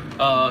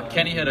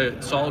 Kenny had a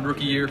solid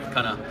rookie year,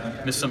 kind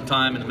of missed some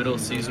time in the middle of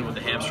the season with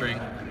the hamstring,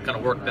 kind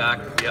of worked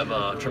back. We have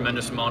a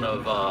tremendous amount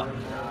of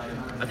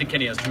I think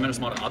Kenny has a tremendous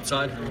amount of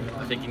upside.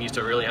 I think he needs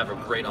to really have a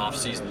great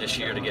offseason this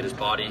year to get his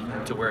body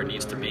to where it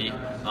needs to be.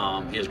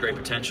 He has great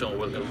potential.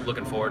 We're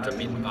looking forward to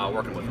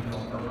working with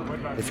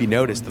him. If you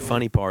notice, the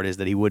funny part is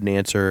that he wouldn't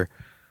answer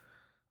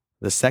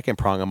the second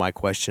prong of my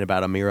question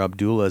about Amir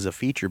Abdullah as a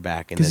feature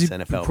back in this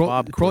NFL.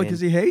 Bob probably because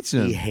he hates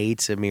him. He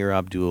hates Amir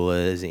Abdullah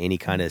as any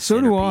kind of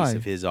So do I. centerpiece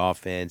of his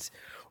offense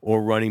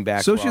or running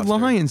back So roster. should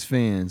Lions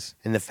fans.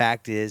 And the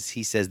fact is,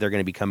 he says they're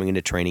going to be coming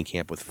into training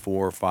camp with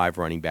 4 or 5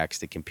 running backs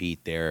to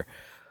compete there.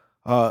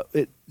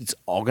 It's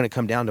all going to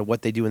come down to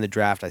what they do in the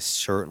draft. I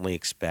certainly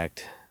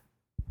expect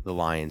the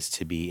Lions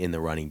to be in the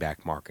running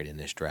back market in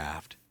this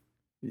draft.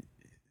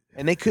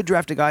 And they could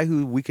draft a guy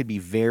who we could be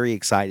very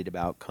excited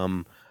about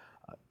come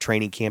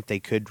training camp. They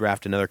could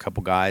draft another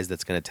couple guys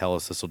that's going to tell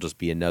us this will just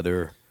be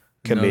another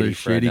committee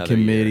for shitty another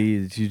committee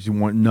year. that you just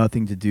want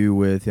nothing to do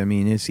with. I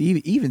mean, it's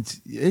even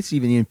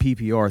in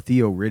PPR.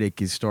 Theo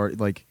Riddick is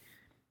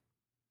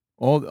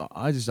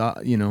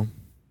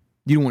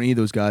you don't want any of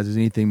those guys as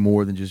anything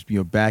more than just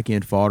back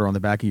end fodder on the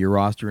back of your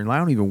roster, and I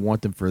don't even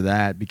want them for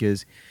that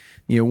because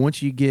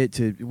once you get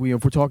to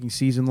if we're talking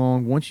season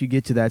long, once you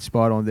get to that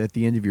spot at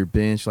the end of your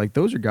bench, like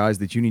those are guys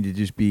that you need to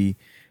just be.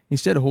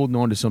 Instead of holding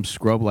on to some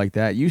scrub like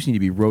that, you just need to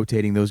be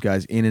rotating those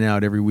guys in and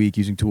out every week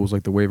using tools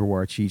like the waiver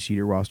wire cheat sheet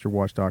at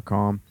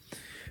rosterwatch.com.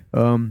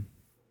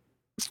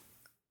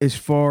 As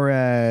far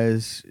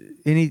as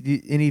any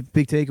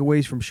big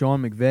takeaways from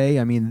Sean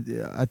McVay, I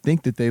mean, I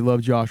think that they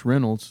love Josh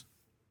Reynolds.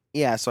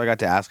 Yeah, so I got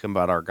to ask him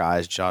about our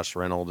guys, Josh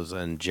Reynolds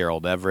and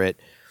Gerald Everett.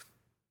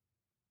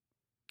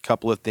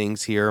 Couple of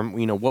things here.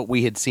 What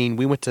we had seen,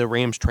 we went to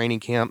Rams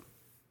training camp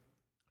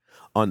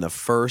on the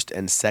first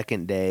and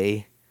second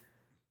day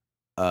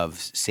of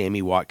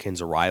Sammy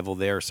Watkins' arrival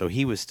there. So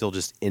he was still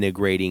just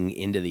integrating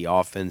into the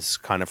offense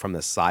kind of from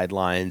the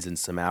sidelines and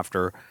some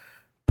after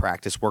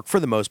practice work for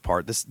the most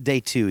part. This day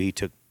 2, he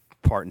took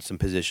part in some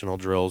positional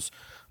drills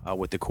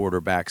with the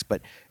quarterbacks.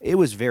 But it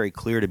was very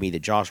clear to me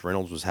that Josh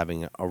Reynolds was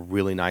having a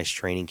really nice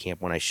training camp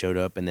when I showed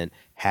up. And then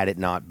had it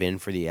not been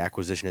for the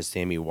acquisition of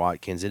Sammy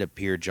Watkins, it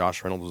appeared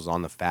Josh Reynolds was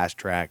on the fast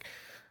track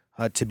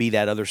to be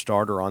that other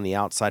starter on the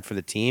outside for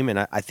the team. And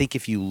I think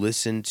if you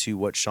listen to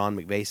what Sean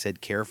McVay said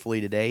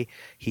carefully today,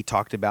 he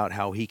talked about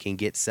how he can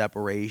get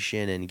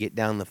separation and get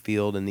down the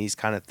field and these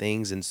kind of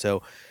things. And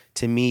so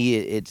to me,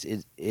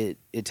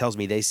 it tells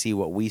me they see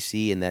what we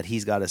see and that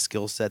he's got a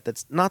skill set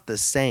that's not the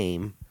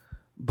same,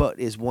 but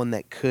is one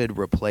that could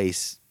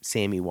replace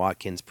Sammy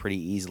Watkins pretty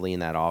easily in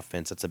that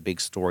offense. That's a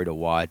big story to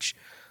watch.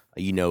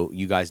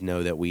 You guys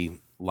know that we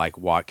like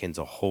Watkins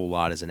a whole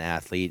lot as an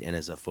athlete and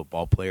as a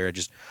football player. I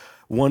just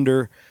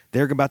wonder,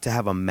 they're about to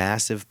have a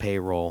massive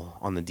payroll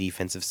on the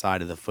defensive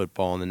side of the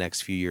football in the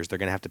next few years. They're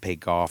going to have to pay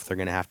Goff. They're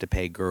going to have to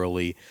pay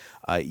Gurley.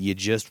 You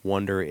just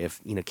wonder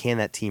if, can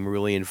that team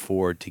really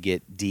afford to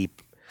get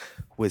deep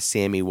with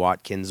Sammy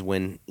Watkins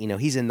when,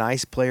 he's a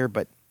nice player,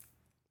 but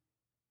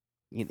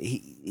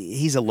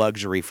he's a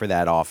luxury for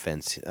that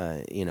offense,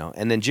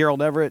 And then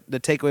Gerald Everett, the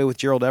takeaway with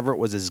Gerald Everett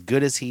was as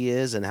good as he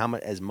is and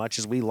as much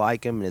as we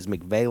like him and as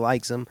McVay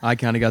likes him. I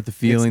kind of got the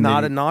feeling it's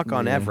not a knock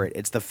on Everett.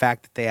 It's the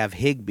fact that they have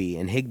Higbee,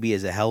 and Higbee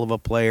is a hell of a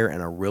player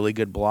and a really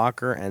good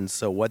blocker. And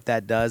so what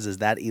that does is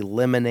that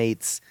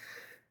eliminates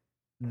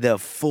the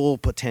full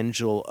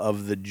potential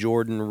of the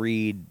Jordan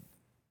Reed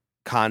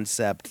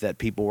concept that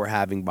people were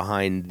having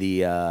behind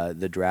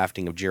the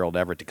drafting of Gerald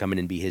Everett to come in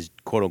and be his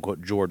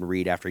quote-unquote Jordan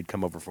Reed after he'd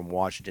come over from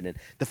Washington. And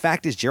the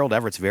fact is Gerald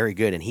Everett's very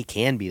good, and he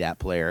can be that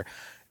player,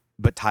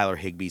 but Tyler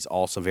Higbee's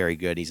also very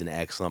good. He's an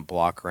excellent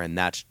blocker, and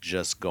that's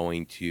just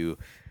going to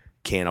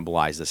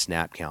cannibalize the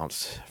snap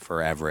counts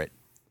for Everett.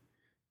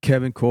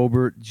 Kevin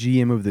Colbert,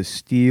 GM of the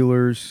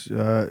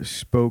Steelers,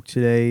 spoke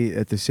today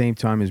at the same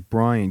time as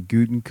Brian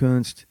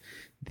Gutekunst,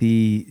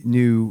 the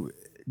new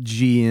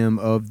GM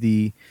of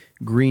the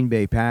Green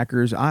Bay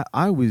Packers.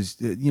 I was,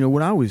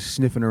 what I was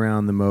sniffing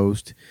around the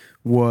most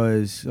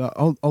was,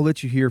 I'll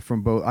let you hear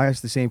from both. I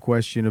asked the same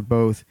question of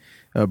both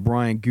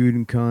Brian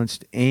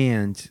Gutekunst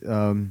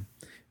and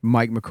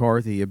Mike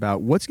McCarthy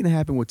about what's going to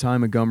happen with Ty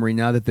Montgomery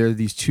now that there are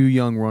these two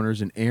young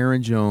runners in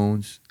Aaron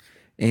Jones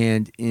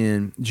and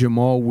in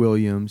Jamal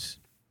Williams.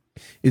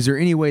 Is there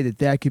any way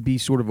that could be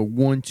sort of a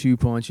 1-2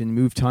 punch and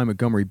move Ty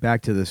Montgomery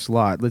back to the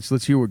slot?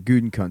 Let's hear what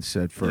Gutekunst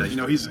said first.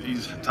 Yeah,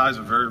 Ty's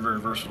a very, very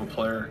versatile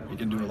player. He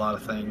can do a lot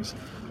of things.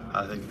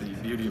 I think the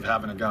beauty of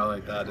having a guy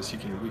like that is we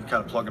can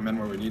kind of plug him in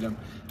where we need him.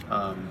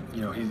 I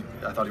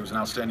thought he was an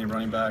outstanding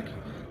running back.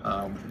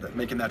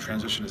 Making that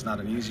transition is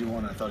not an easy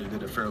one. I thought he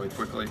did it fairly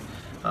quickly.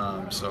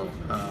 I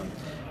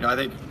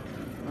think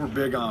we're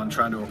big on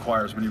trying to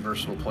acquire as many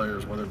versatile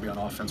players, whether it be on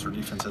offense or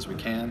defense, as we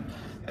can.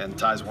 And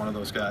Ty's one of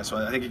those guys. So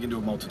I think he can do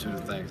a multitude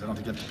of things. I don't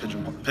think you have to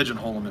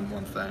pigeonhole him in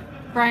one thing.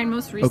 Brian,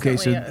 most recently... Okay,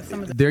 so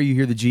there you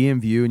hear the GM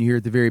view, and you hear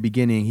at the very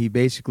beginning, he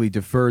basically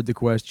deferred the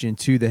question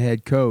to the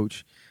head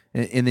coach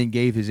and then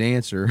gave his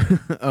answer.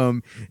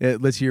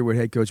 Let's hear what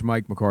head coach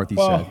Mike McCarthy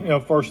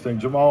said. First thing,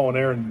 Jamal and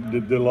Aaron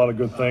did a lot of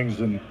good things.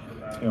 And,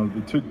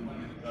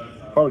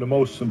 probably the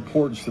most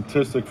important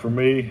statistic for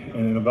me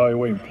in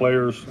evaluating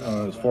players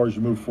as far as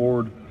you move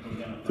forward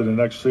to the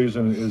next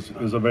season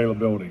is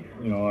availability.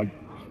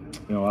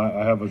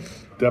 I have a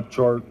depth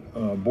chart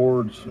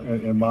boards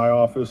in my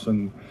office,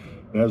 and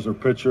it has their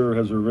picture,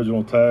 has their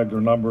original tag, their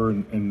number,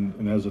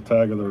 and has a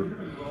tag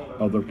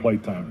of their play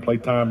time. Play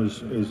time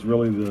is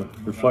really the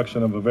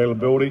reflection of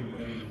availability.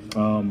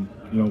 None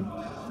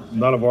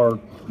of our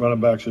running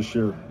backs this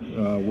year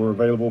were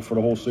available for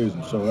the whole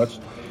season, so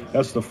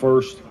that's the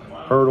first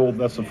hurdle.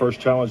 That's the first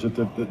challenge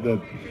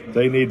that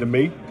they need to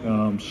meet.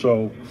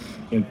 So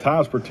in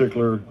Ty's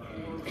particular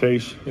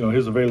case,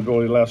 his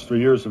availability the last 3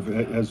 years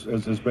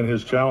has been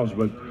his challenge,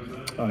 but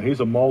he's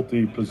a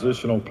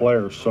multi-positional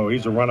player, so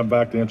he's a running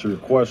back to answer your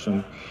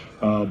question,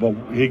 but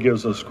he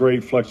gives us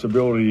great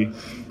flexibility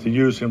to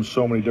use him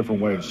so many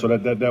different ways, so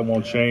that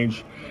won't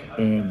change,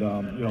 and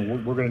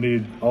we're going to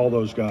need all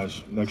those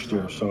guys next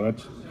year, so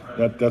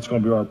that's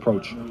going to be our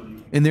approach.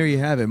 And there you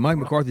have it. Mike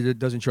McCarthy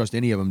doesn't trust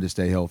any of them to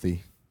stay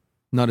healthy.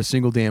 Not a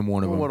single damn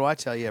one of them. What do I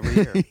tell you every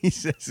year? he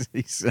says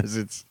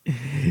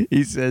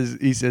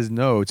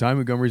no. Ty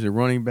Montgomery's a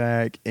running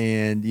back,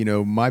 and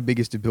my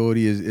biggest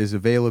ability is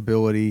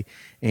availability,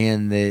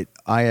 and that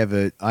I have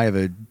a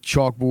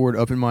chalkboard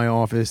up in my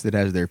office that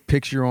has their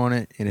picture on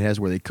it, and it has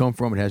where they come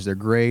from, it has their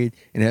grade,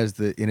 and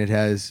it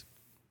has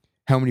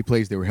how many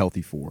plays they were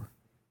healthy for,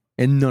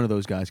 and none of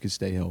those guys could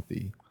stay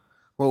healthy.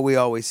 Well, we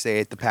always say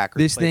at the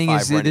Packers,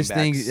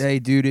 hey,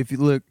 dude,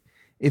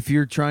 if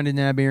you're trying to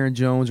nab Aaron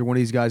Jones or one of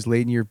these guys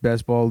late in your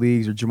best ball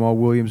leagues, or Jamal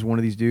Williams, one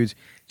of these dudes,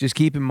 just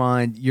keep in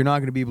mind you're not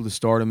going to be able to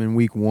start them in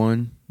week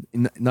one.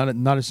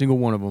 Not a single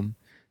one of them.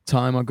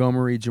 Ty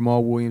Montgomery,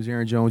 Jamal Williams,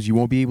 Aaron Jones, you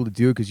won't be able to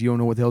do it because you don't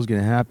know what the hell's going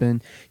to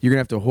happen. You're going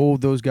to have to hold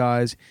those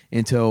guys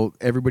until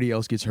everybody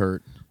else gets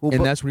hurt.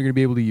 That's when you're going to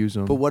be able to use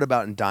them. But what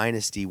about in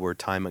Dynasty where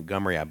Ty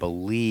Montgomery, I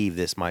believe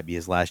this might be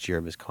his last year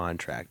of his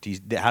contract.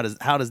 How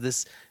does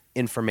this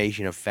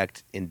information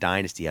affect in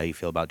Dynasty how you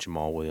feel about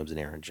Jamal Williams and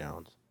Aaron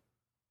Jones?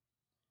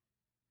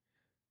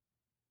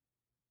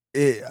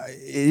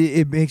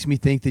 It makes me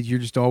think that you're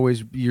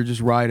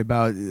just right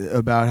about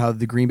how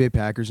the Green Bay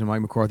Packers and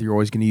Mike McCarthy are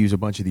always going to use a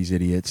bunch of these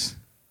idiots.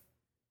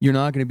 You're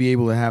not going to be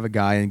able to have a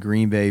guy in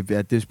Green Bay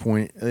at this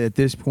point,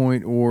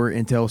 or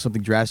until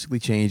something drastically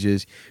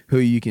changes, who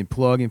you can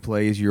plug and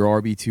play as your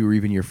RB2 or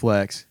even your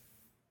flex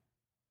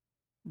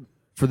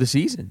for the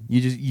season.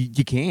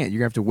 You can't. You're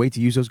gonna have to wait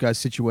to use those guys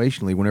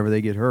situationally whenever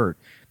they get hurt,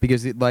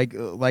 because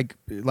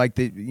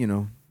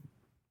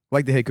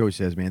Like the head coach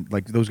says, man,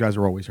 like those guys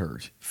are always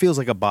hurt. Feels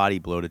like a body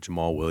blow to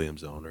Jamal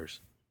Williams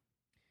owners.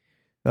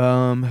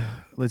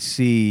 Let's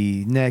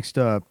see. Next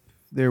up,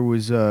 there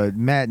was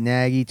Matt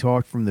Nagy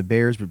talked from the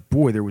Bears, but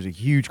boy, there was a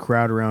huge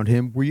crowd around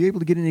him. Were you able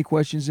to get any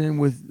questions in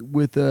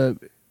with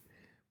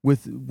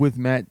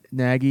Matt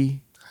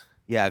Nagy?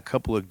 Yeah, a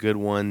couple of good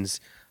ones.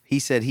 He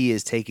said he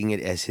is taking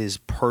it as his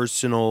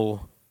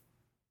personal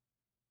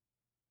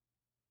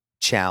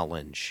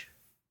challenge,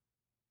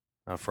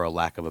 for a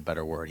lack of a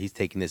better word. He's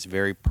taking this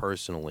very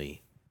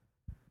personally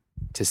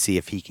to see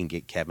if he can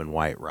get Kevin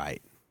White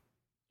right.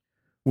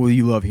 Well,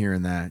 you love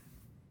hearing that.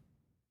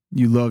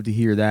 You love to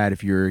hear that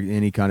if you're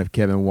any kind of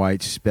Kevin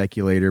White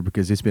speculator,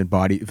 because it's been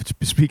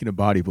speaking of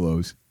body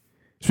blows,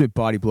 it's been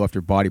body blow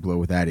after body blow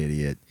with that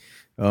idiot.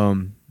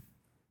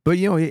 But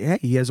hey,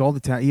 he has all the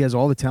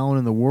talent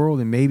in the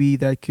world, and maybe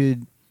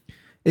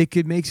it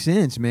could make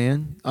sense,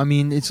 man. I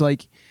mean, it's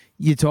like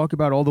you talk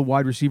about all the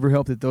wide receiver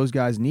help that those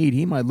guys need.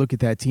 He might look at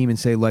that team and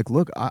say, like,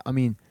 look, I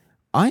mean,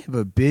 I have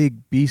a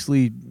big,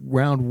 beastly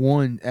round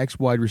 1 X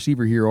wide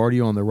receiver here already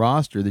on the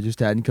roster that just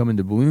hadn't come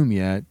into bloom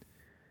yet.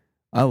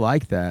 I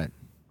like that.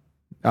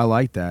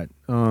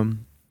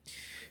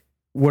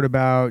 What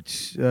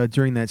about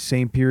during that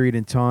same period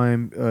in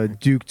time,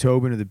 Duke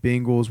Tobin of the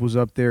Bengals was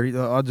up there.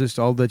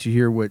 I'll let you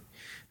hear what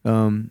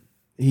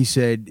he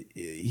said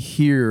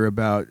here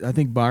about, I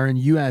think, Byron,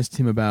 you asked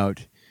him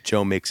about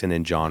Joe Mixon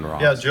and John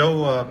Ross. Yeah,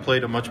 Joe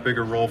played a much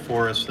bigger role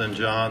for us than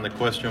John. The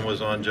question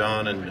was on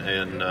John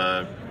and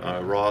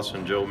Ross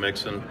and Joe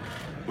Mixon.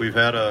 We've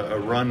had a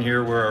run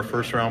here where our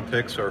first-round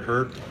picks are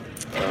hurt.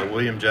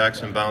 William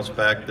Jackson bounced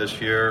back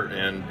this year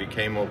and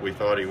became what we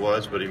thought he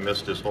was, but he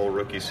missed his whole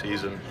rookie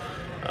season.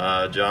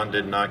 John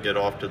did not get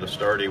off to the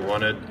start he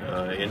wanted.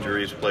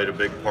 Injuries played a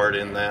big part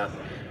in that,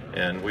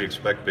 and we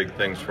expect big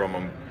things from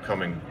him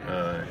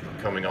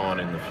coming on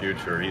in the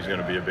future. He's going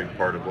to be a big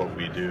part of what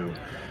we do,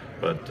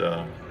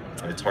 but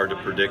it's hard to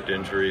predict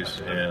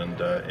injuries,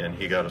 and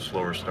he got a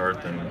slower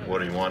start than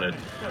what he wanted.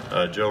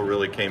 Joe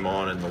really came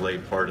on in the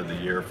late part of the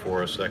year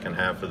for us, second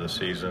half of the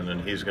season,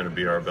 and he's going to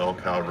be our bell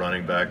cow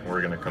running back.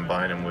 We're going to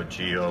combine him with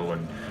Gio,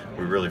 and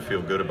we really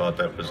feel good about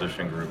that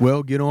position group.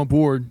 Well, get on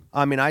board.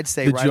 I mean, I'd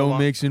say the Joe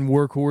Mixon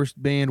workhorse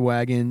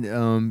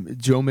bandwagon.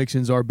 Joe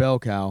Mixon's our bell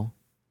cow.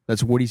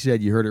 That's what he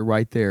said. You heard it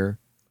right there.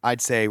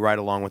 I'd say right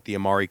along with the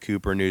Amari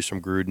Cooper news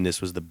from Gruden,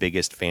 this was the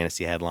biggest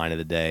fantasy headline of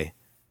the day.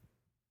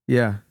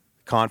 Yeah.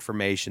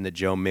 Confirmation that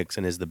Joe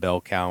Mixon is the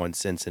bell cow in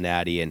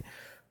Cincinnati, and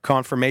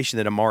confirmation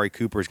that Amari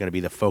Cooper is going to be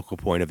the focal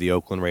point of the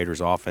Oakland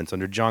Raiders offense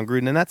under John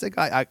Gruden. And that's a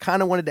guy I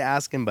kind of wanted to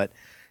ask him, but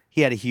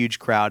he had a huge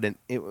crowd, and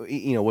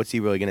what's he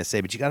really going to say?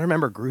 But you got to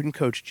remember, Gruden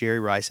coached Jerry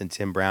Rice and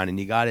Tim Brown, and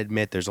you got to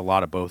admit there's a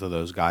lot of both of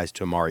those guys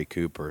to Amari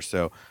Cooper,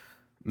 so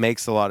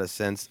makes a lot of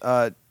sense.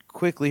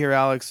 Quickly here,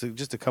 Alex,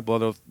 just a couple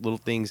other little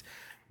things.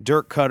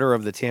 Dirk Cutter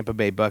of the Tampa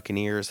Bay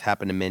Buccaneers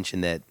happened to mention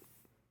that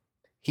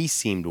he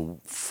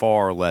seemed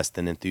far less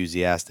than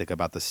enthusiastic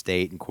about the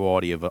state and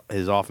quality of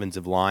his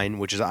offensive line,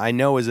 which is, I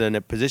know, is in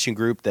a position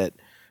group that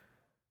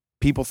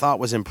people thought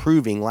was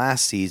improving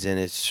last season.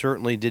 It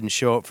certainly didn't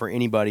show up for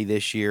anybody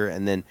this year.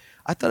 And then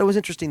I thought it was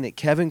interesting that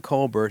Kevin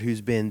Colbert, who's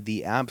been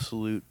the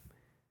absolute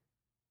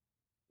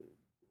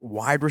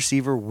wide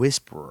receiver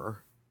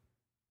whisperer,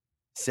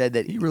 said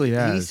that he really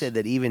has. He said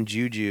that even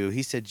Juju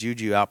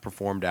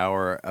outperformed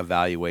our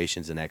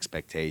evaluations and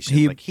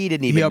expectations. He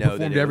didn't even know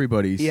that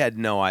everybody's. He had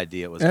no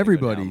idea it was going to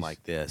go down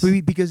like this.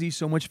 Because he's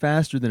so much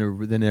faster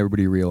than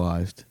everybody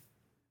realized,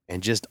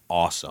 and just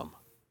awesome.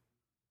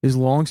 His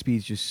long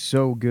speed's just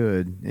so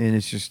good, and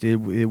it's just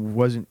it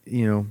wasn't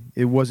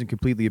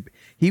completely.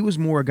 He was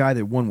more a guy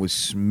that won with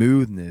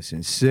smoothness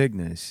and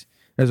sickness,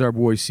 as our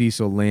boy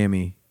Cecil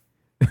Lammy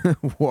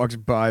walks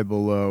by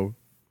below.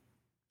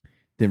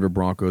 Denver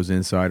Broncos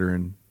insider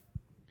and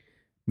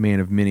man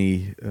of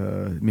many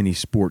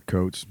sport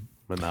coats.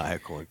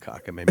 Maniacal and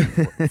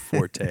cockamamie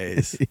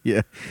fortes.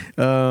 Yeah.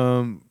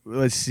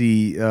 Let's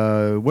see.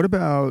 What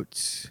about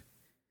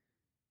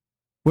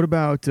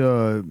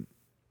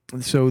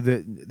so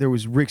there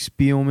was Rick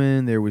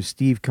Spielman, there was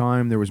Steve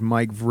Keim, there was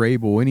Mike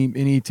Vrabel.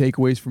 Any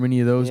takeaways from any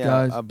of those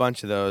guys? A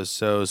bunch of those.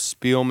 So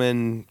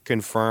Spielman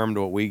confirmed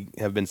what we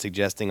have been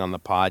suggesting on the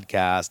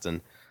podcast,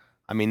 and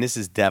I mean, this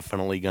is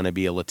definitely going to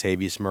be a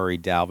Latavius Murray,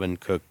 Dalvin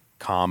Cook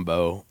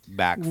combo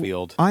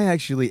backfield. I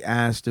actually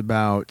asked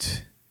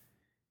about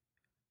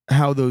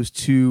how those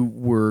two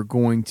were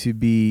going to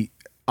be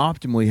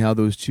optimally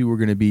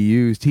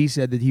used. He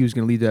said that he was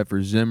going to leave that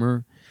for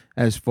Zimmer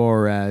as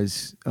far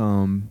as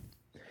the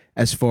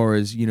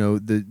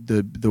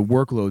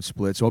workload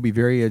split. So I'll be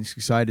very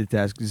excited to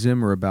ask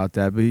Zimmer about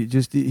that. But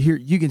just here,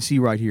 you can see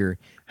right here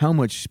how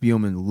much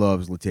Spielman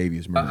loves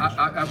Latavius Murray.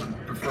 I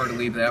would prefer to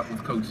leave that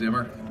with Coach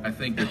Zimmer. I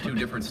think they're two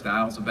different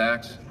styles of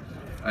backs.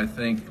 I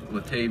think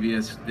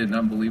Latavius did an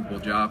unbelievable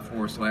job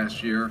for us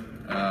last year.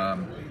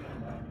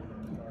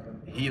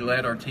 He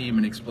led our team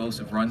in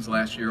explosive runs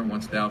last year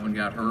once Dalvin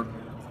got hurt.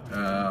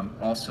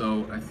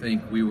 Also, I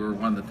think we were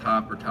one of the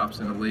tops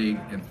in the league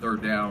in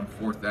third down,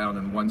 fourth down,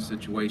 and one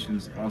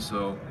situations.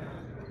 Also,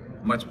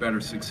 much better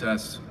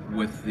success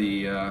with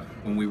the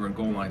when we were in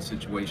goal line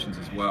situations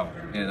as well.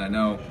 And I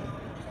know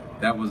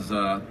that was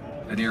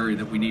an area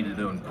that we needed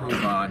to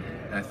improve on.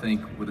 I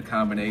think with a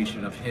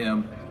combination of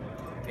him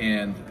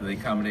and the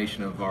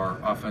combination of our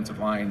offensive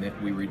line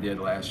that we redid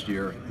last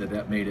year,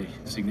 that made a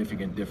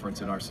significant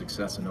difference in our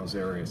success in those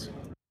areas.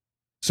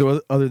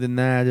 So other than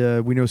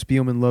that, we know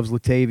Spielman loves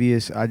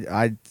Latavius.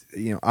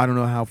 I don't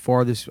know how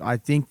far this. I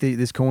think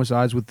this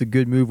coincides with the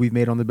good move we've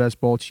made on the best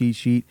ball cheat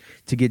sheet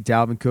to get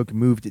Dalvin Cook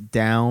moved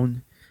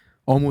down,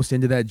 almost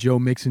into that Joe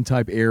Mixon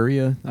type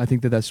area. I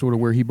think that's sort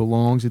of where he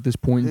belongs at this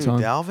point in time.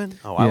 Dalvin?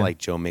 Oh, yeah. I like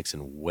Joe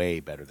Mixon way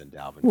better than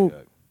Dalvin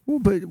Cook. Well,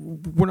 but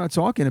we're not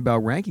talking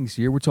about rankings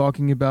here. We're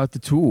talking about the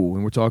tool,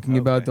 and we're talking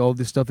about all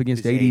this stuff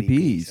against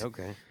ADPs.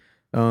 Okay.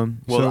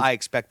 Well, I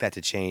expect that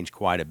to change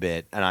quite a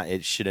bit, and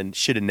it should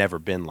have never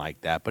been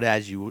like that. But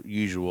as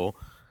usual,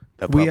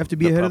 we have to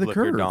be ahead of the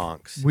curve.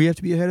 Donks. We have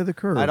to be ahead of the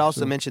curve. I'd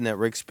also mention that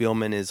Rick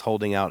Spielman is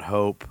holding out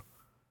hope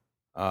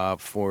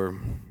for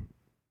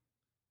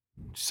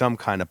some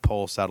kind of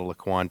pulse out of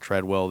Laquan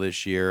Treadwell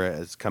this year,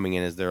 as coming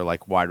in as their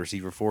wide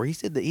receiver 4. He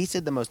said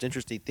the most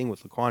interesting thing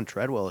with Laquan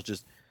Treadwell is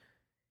just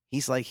he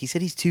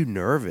said he's too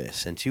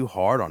nervous and too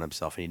hard on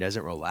himself, and he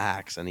doesn't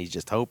relax, and he's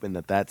just hoping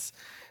that that's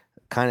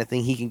kind of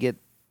thing he can get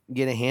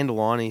a handle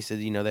on. And he said,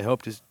 they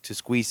hope to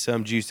squeeze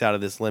some juice out of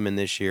this lemon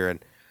this year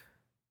and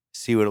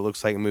see what it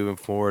looks like moving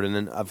forward. And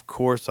then, of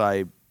course,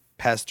 I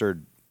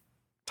pestered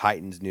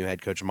Titans' new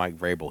head coach, Mike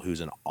Vrabel, who's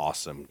an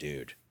awesome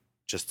dude.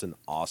 Just an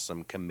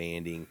awesome,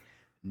 commanding,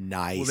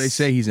 nice. Well, they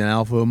say he's an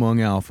alpha among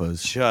alphas.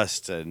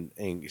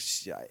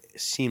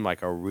 Seemed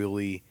like a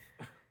really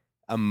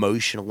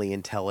emotionally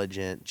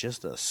intelligent,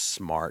 just a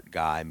smart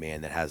guy,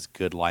 man, that has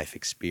good life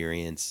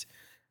experience.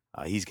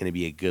 He's going to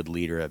be a good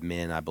leader of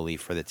men, I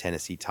believe, for the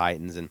Tennessee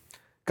Titans. And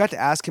got to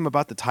ask him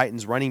about the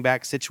Titans running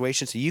back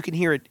situation, so you can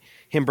hear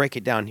him break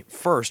it down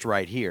first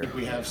right here.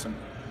 We have some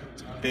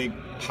big,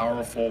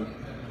 powerful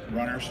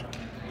runners.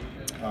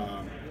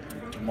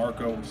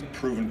 Marco is a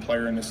proven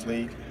player in this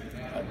league.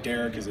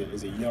 Derek is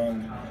a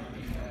young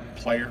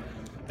player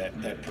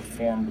that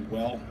performed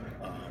well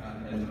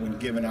when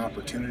given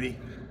opportunity.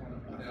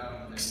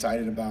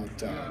 Excited about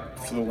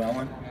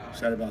Llewellyn,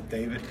 excited about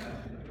David.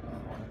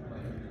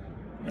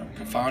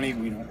 Kafani,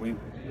 we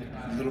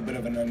a little bit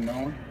of an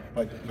unknown,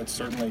 but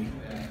certainly,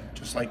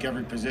 just like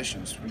every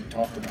position we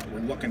talked about, we're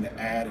looking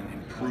to add and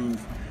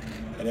improve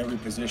at every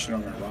position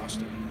on our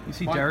roster. You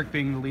see Derek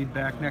being the lead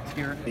back next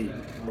year?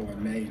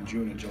 In May and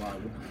June and July.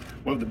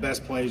 We'll have the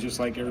best plays just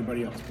like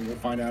everybody else. We'll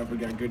find out if we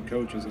got good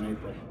coaches in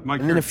April.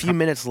 And then a few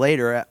minutes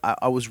later,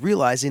 I was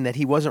realizing that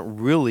he wasn't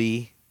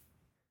really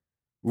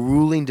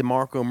ruling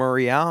DeMarco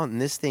Murray out, and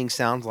this thing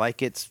sounds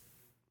like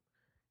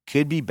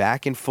could be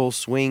back in full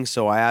swing.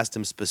 So I asked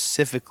him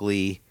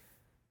specifically,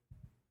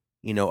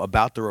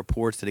 about the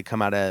reports that had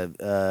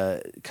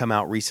come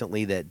out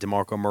recently that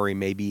DeMarco Murray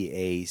may be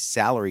a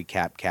salary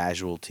cap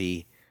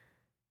casualty,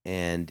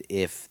 and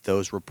if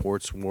those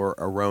reports were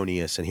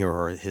erroneous, and here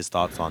are his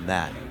thoughts on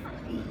that.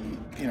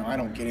 I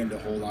don't get into a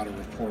whole lot of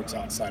reports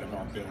outside of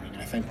our building.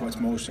 I think what's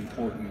most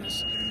important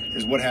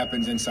is what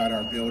happens inside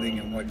our building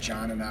and what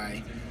John and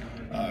I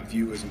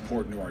view as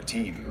important to our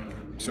team.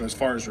 So as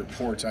far as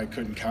reports, I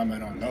couldn't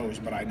comment on those,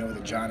 but I know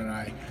that John and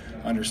I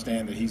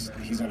understand that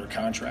he's under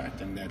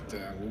contract and that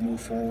we'll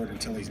move forward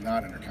until he's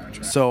not under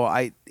contract. So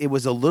it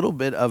was a little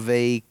bit of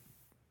a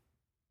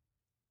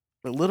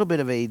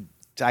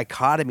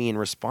dichotomy in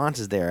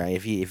responses there.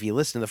 If you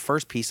listen to the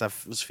first piece, I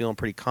was feeling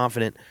pretty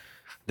confident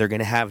they're going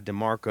to have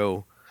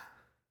DeMarco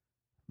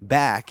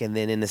back, and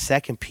then in the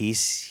second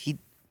piece, he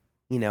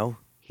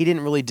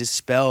didn't really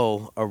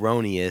dispel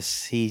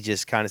erroneous. He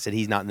just kind of said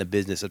he's not in the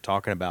business of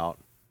talking about.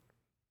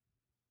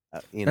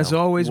 That's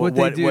always what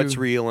they do. What's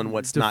real and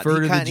what's not.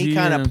 He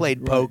kind of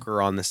played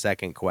poker on the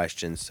second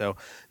question. So,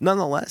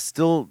 nonetheless,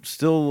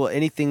 still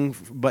anything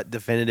but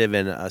definitive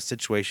and a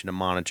situation to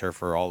monitor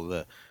for all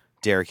the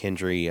Derrick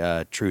Henry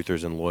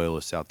truthers and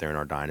loyalists out there in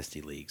our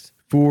dynasty leagues.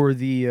 For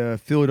the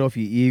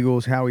Philadelphia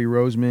Eagles, Howie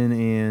Roseman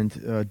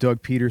and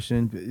Doug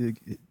Peterson,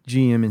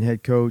 GM and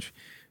head coach,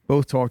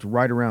 both talked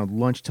right around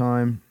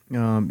lunchtime.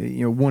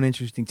 One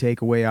interesting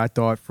takeaway I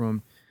thought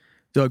from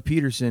Doug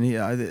Peterson,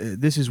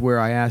 this is where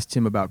I asked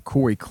him about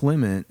Corey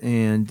Clement,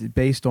 and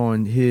based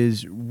on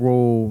his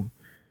role,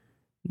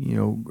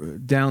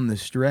 down the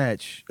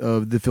stretch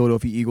of the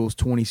Philadelphia Eagles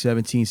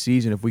 2017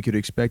 season, if we could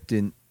expect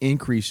an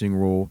increasing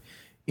role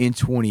in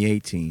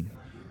 2018.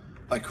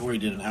 Like Corey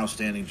did an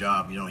outstanding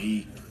job.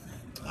 He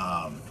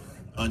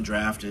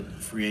undrafted,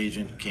 free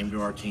agent, came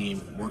to our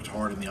team, worked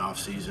hard in the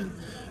offseason,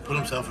 put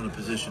himself in a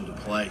position to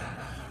play.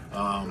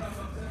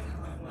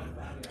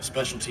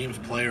 Special teams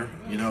player,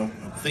 the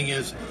thing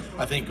is,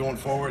 I think going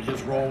forward,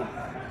 his role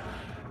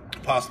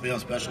possibly on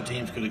special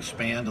teams could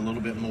expand a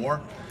little bit more.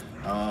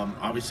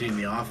 Obviously in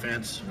the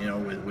offense,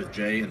 with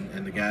Jay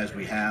and the guys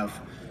we have,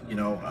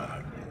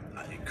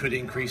 it could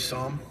increase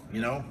some. We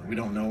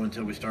don't know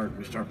until we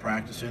start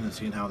practicing and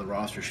seeing how the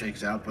roster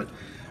shakes out. But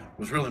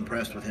was real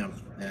impressed with him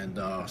and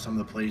some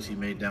of the plays he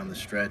made down the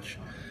stretch.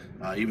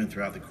 even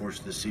throughout the course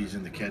of the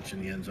season, the catch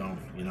in the end zone,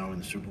 in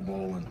the Super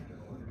Bowl, and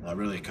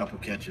really a couple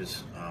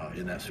catches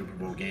in that Super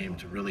Bowl game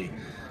to really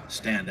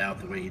stand out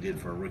the way he did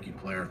for a rookie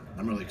player.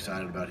 I'm really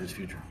excited about his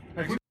future.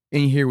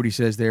 And you hear what he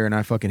says there, and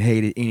I fucking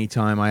hate it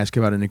anytime I ask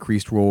about an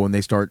increased role and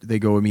they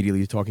go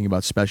immediately talking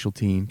about special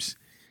teams.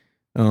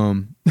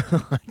 I'm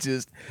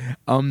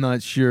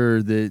not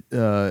sure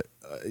that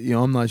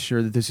I'm not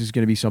sure that this is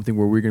going to be something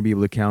where we're going to be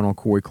able to count on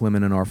Corey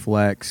Clement in our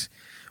flex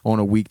on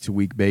a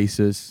week-to-week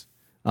basis.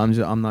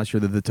 I'm not sure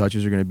that the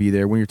touches are going to be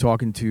there. When you're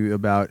talking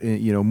about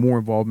more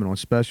involvement on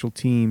special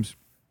teams,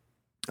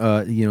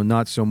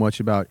 not so much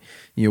about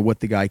what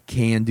the guy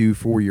can do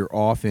for your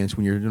offense.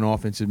 When you're an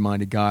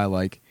offensive-minded guy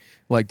like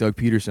Doug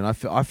Peterson, I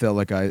felt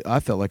like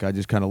I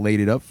just kind of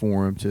laid it up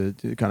for him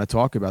to kind of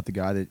talk about the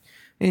guy that.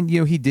 And,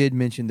 he did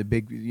mention the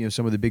big,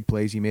 some of the big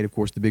plays he made, of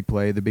course, the big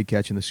play, the big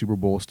catch in the Super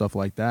Bowl, stuff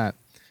like that.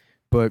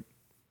 But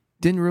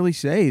didn't really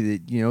say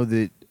that,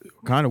 that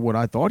kind of what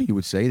I thought he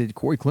would say, that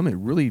Corey Clement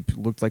really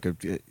looked like a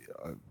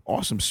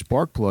awesome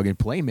spark plug and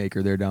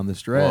playmaker there down the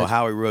stretch. Well,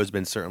 Howie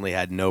Roseman certainly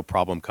had no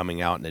problem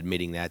coming out and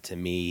admitting that to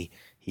me.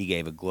 He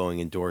gave a glowing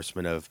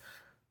endorsement of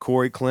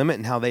Corey Clement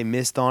and how they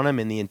missed on him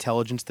and the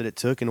intelligence that it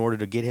took in order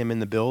to get him in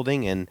the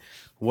building and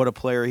what a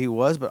player he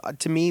was. But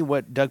to me,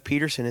 what Doug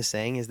Peterson is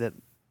saying is that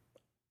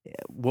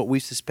what we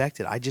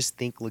suspected. I just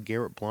think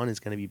LeGarrette Blount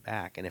is going to be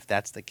back. And if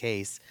that's the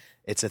case,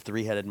 it's a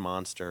three-headed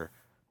monster.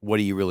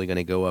 What are you really going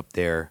to go up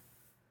there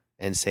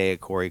and say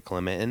at Corey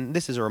Clement? And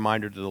this is a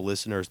reminder to the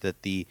listeners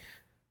that the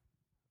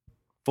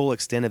full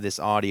extent of this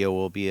audio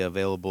will be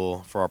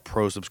available for our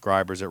pro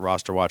subscribers at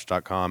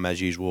rosterwatch.com.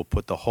 As usual, we'll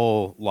put the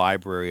whole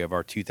library of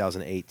our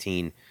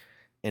 2018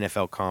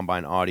 NFL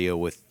Combine audio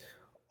with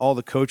all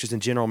the coaches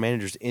and general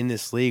managers in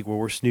this league where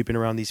we're snooping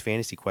around these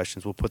fantasy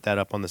questions. We'll put that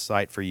up on the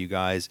site for you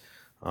guys.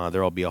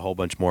 There will be a whole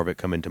bunch more of it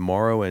coming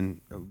tomorrow,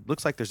 and it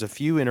looks like there's a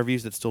few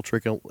interviews that still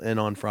trickle in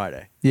on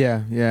Friday.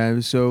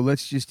 Yeah. So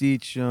let's just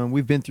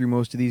we've been through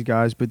most of these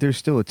guys, but there's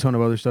still a ton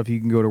of other stuff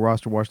you can go to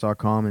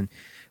rosterwatch.com and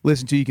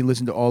listen to. You can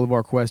listen to all of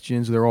our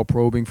questions. They're all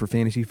probing for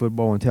fantasy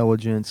football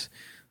intelligence.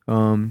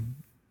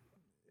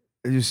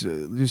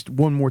 Just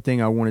one more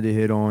thing I wanted to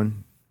hit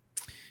on.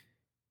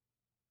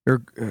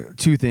 Or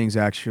two things,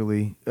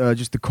 actually.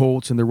 Just the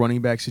Colts and the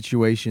running back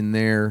situation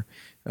there.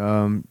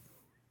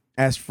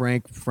 Asked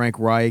Frank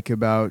Reich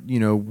about,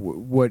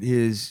 what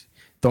his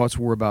thoughts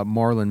were about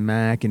Marlon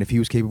Mack and if he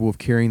was capable of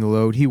carrying the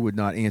load. He would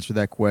not answer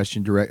that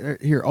question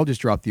direct. Here, I'll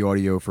just drop the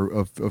audio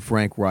of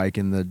Frank Reich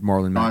and the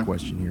Marlon Mack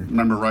question here.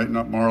 Remember writing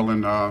up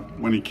Marlon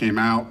when he came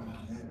out.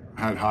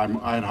 I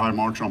had high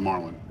marks on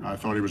Marlon. I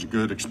thought he was a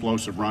good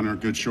explosive runner,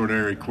 good short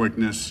area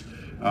quickness,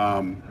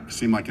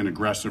 seemed like an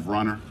aggressive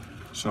runner.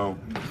 So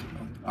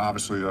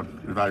obviously the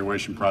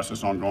evaluation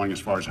process ongoing as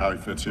far as how he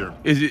fits here.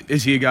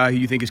 Is he a guy who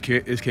you think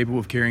is capable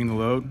of carrying the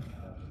load?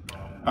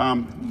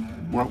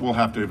 We'll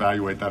have to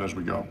evaluate that as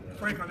we go.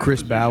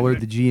 Chris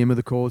Ballard, the GM of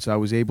the Colts, I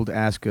was able to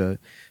ask a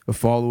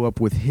follow-up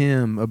with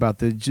him about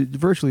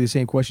virtually the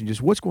same question,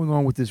 just what's going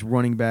on with this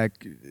running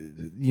back,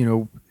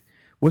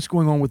 what's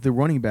going on with the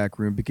running back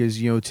room? Because,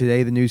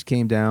 today the news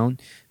came down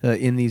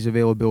in these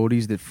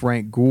availabilities that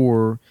Frank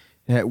Gore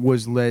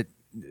was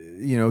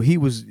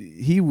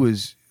he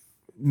was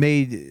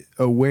made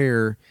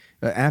aware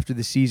after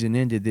the season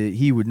ended that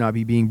he would not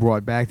be being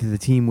brought back, that the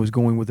team was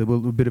going with a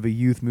little bit of a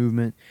youth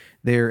movement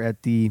there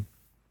at the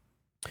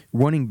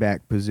running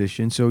back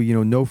position. So,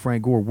 no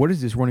Frank Gore. What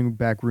does this running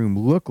back room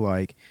look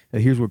like?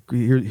 Here's what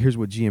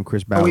GM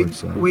Chris Ballard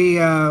said.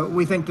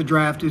 We think the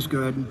draft is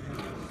good.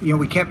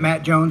 We kept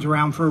Matt Jones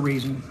around for a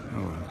reason.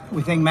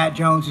 We think Matt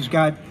Jones has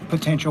got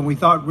potential. We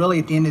thought really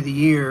at the end of the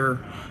year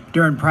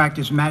during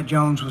practice, Matt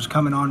Jones was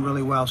coming on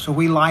really well. So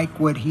we like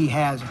what he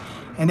has.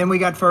 And then we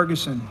got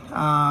Ferguson,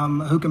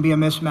 who can be a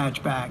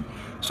mismatch back.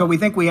 So we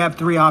think we have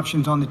three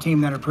options on the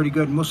team that are pretty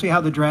good. And we'll see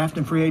how the draft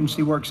and free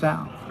agency works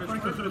out.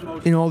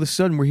 And all of a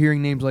sudden, we're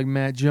hearing names like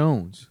Matt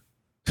Jones.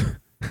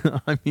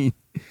 I mean,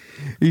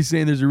 he's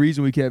saying there's a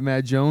reason we kept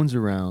Matt Jones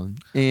around,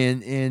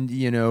 and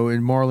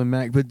Marlon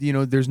Mack. But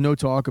there's no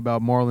talk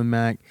about Marlon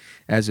Mack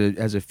as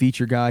a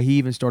feature guy. He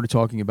even started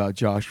talking about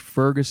Josh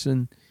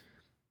Ferguson.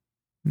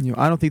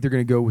 I don't think they're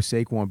going to go with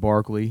Saquon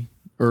Barkley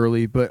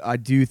early, but I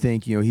do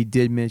think he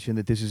did mention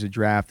that this is a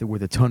draft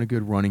with a ton of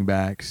good running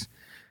backs.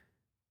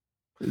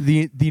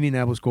 The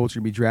Indianapolis Colts are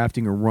going to be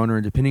drafting a runner,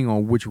 and depending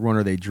on which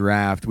runner they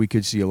draft, we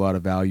could see a lot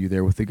of value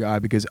there with the guy.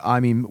 Because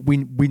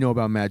we know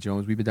about Matt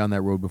Jones. We've been down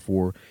that road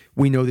before.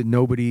 We know that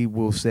nobody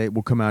will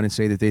come out and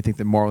say that they think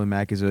that Marlon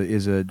Mack is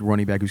a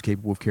running back who's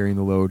capable of carrying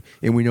the load,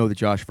 and we know that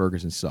Josh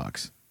Ferguson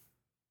sucks.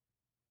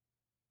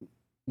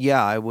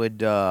 Yeah, I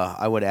would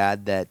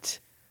add that.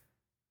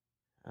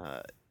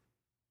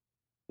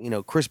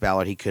 Chris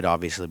Ballard, he could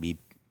obviously be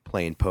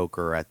playing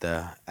poker at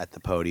the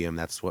podium.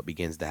 That's what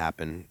begins to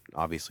happen,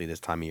 obviously, this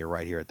time of year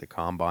right here at the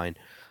Combine.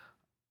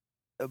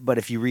 But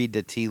if you read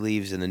the tea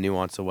leaves and the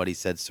nuance of what he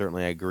said,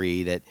 certainly I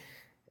agree that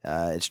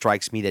it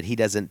strikes me that he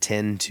doesn't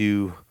tend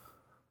to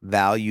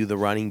value the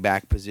running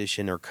back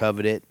position or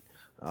covet it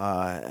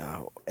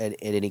at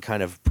any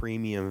kind of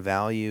premium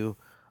value.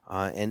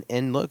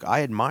 And look,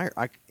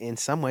 in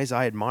some ways,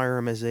 I admire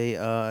him as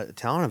a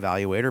talent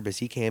evaluator, because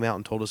he came out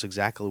and told us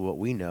exactly what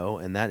we know,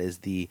 and that is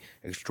the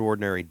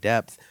extraordinary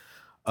depth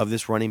of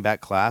this running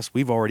back class.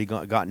 We've already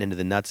gotten into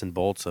the nuts and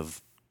bolts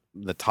of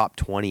the top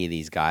 20 of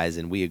these guys,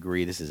 and we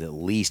agree this is at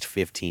least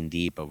 15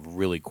 deep of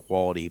really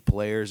quality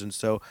players. And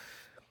so,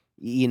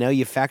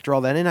 you factor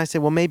all that in. I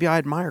said, well, maybe I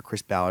admire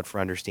Chris Ballard for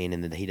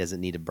understanding that he doesn't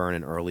need to burn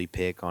an early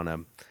pick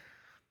on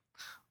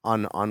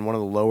one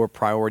of the lower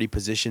priority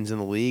positions in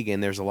the league,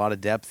 and there's a lot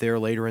of depth there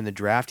later in the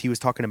draft. He was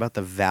talking about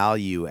the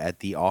value at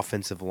the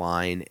offensive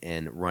line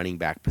and running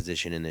back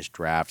position in this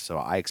draft, so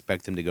I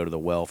expect him to go to the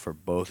well for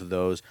both of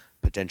those,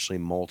 potentially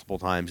multiple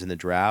times in the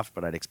draft,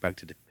 but I'd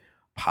expect it to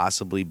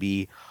possibly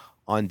be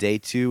on day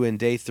 2 and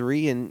day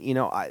 3. And,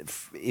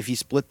 if you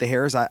split the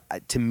hairs,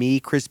 to me,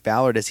 Chris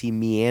Ballard, as he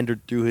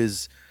meandered through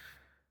his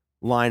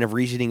line of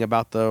reasoning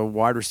about the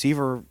wide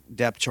receiver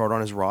depth chart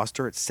on his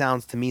roster, it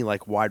sounds to me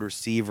like wide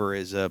receiver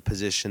is a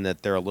position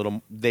that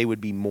they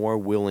would be more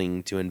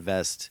willing to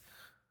invest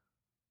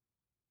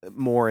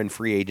more in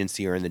free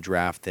agency or in the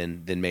draft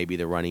than maybe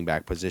the running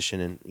back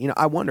position. And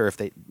I wonder if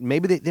they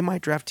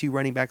might draft 2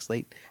 running backs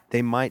late.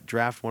 They might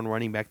draft 1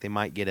 running back. They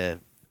might get a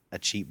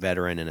cheap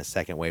veteran and a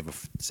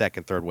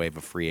third wave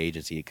of free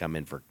agency to come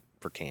in for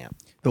camp.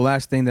 The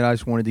last thing that I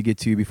just wanted to get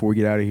to before we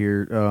get out of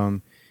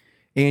here,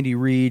 Andy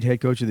Reid,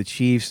 head coach of the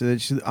Chiefs.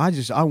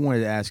 I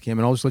wanted to ask him,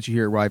 and I'll just let you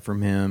hear it right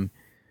from him.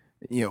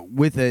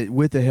 With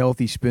a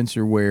healthy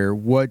Spencer Ware,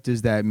 what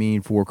does that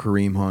mean for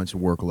Kareem Hunt's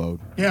workload?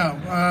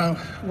 Yeah,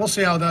 we'll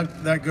see how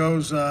that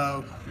goes.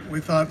 We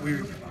thought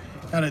we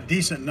had a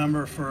decent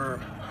number for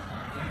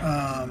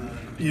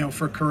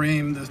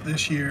Kareem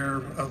this year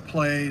of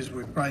plays.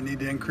 We probably need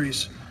to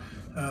increase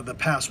the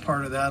pass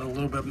part of that a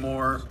little bit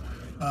more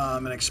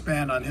and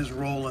expand on his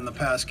role in the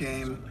pass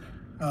game.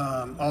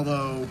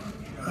 Although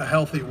a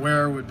healthy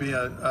Ware would be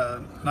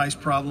a nice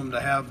problem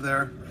to have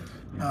there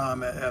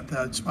at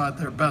that spot.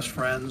 They're best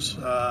friends,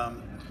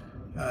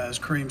 as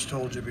Kareem's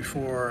told you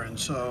before, and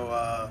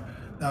so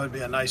that would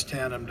be a nice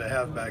tandem to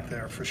have back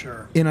there for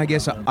sure. And I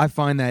guess I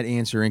find that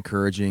answer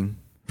encouraging.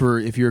 For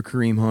if you're a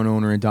Kareem Hunt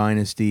owner in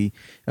Dynasty,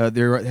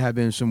 there have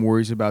been some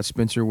worries about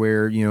Spencer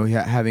Ware,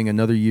 having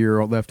another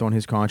year left on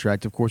his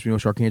contract. Of course, we know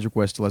Sharkhandrick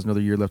West still has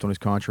another year left on his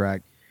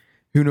contract.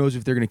 Who knows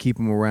if they're going to keep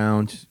him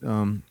around?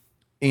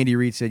 Andy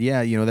Reid said,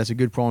 that's a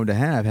good problem to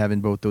have,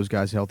 having both those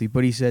guys healthy.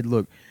 But he said,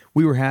 look,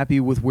 we were happy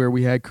with where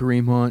we had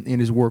Kareem Hunt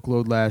in his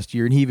workload last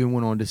year. And he even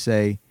went on to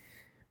say,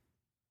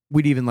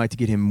 we'd even like to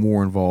get him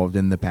more involved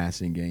in the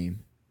passing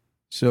game.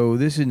 So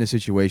this isn't a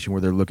situation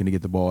where they're looking to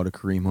get the ball out of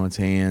Kareem Hunt's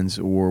hands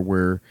or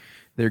where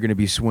they're going to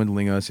be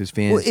swindling us as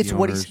fantasy Well, it's owners.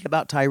 what he said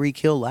about Tyreek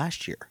Hill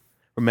last year.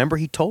 Remember,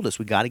 he told us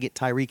we got to get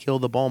Tyreek Hill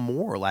the ball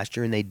more last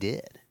year, and they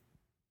did.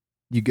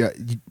 Do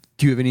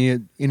you have any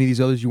of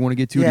these others you want to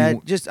get to?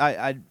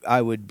 Yeah,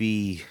 I would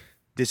be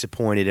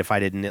disappointed if I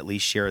didn't at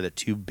least share the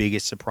 2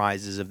 biggest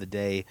surprises of the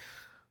day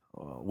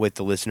with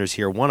the listeners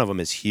here. One of them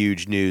is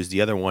huge news.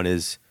 The other one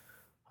is,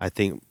 I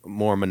think,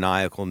 more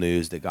maniacal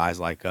news that guys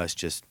like us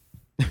just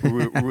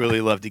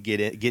really love to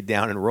get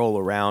down and roll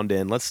around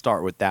in. Let's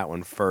start with that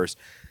one first.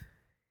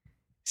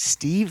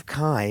 Steve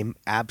Keim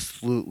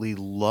absolutely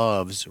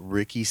loves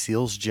Ricky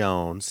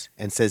Seals-Jones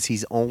and says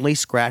he's only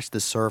scratched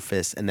the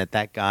surface and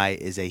that guy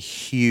is a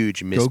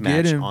huge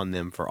mismatch on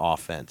them for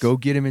offense. Go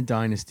get him in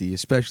Dynasty,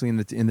 especially in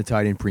the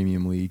tight end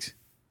premium leagues.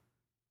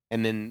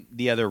 And then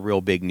the other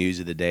real big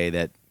news of the day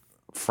that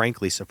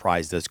frankly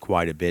surprised us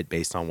quite a bit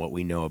based on what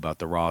we know about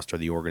the roster,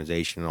 the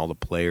organization, and all the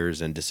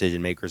players and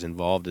decision makers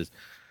involved is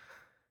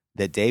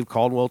that Dave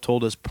Caldwell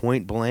told us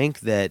point blank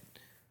that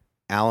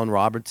Allen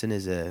Robinson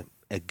is a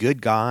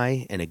good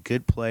guy and a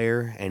good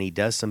player, and he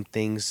does some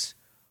things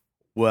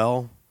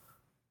well,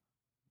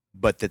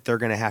 but that they're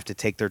going to have to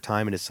take their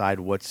time and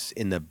decide what's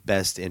in the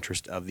best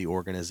interest of the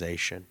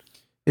organization.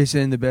 It's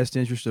in the best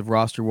interest of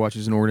Roster Watch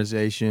as an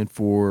organization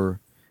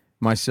for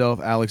myself,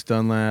 Alex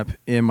Dunlap,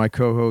 and my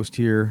co-host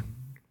here,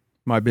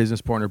 my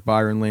business partner,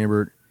 Byron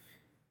Lambert,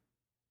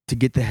 to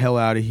get the hell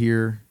out of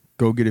here,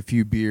 go get a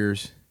few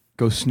beers,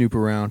 go snoop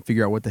around,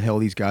 figure out what the hell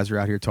these guys are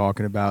out here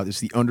talking about. It's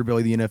the underbelly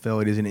of the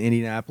NFL. It is in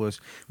Indianapolis.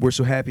 We're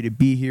so happy to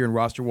be here in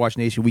Roster Watch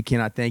Nation. We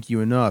cannot thank you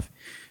enough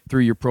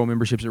through your pro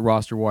memberships at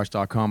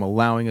rosterwatch.com,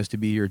 allowing us to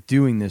be here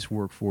doing this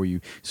work for you.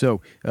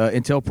 So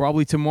until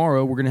probably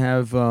tomorrow, we're going to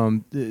have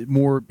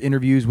more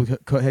interviews with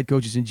head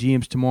coaches and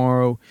GMs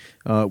tomorrow.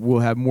 We'll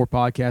have more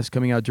podcasts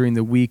coming out during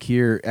the week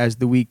here. As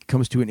the week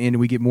comes to an end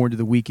and we get more into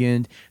the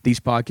weekend, these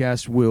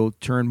podcasts will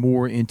turn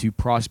more into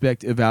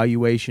prospect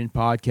evaluation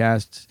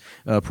podcasts,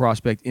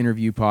 prospect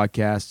interview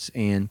podcasts,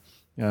 and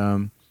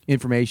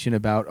information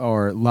about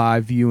our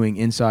live viewing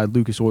inside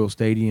Lucas Oil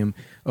Stadium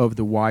of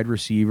the wide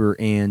receiver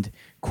and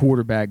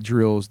quarterback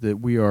drills that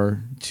we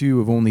are 2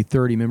 of only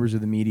 30 members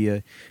of the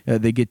media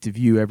they get to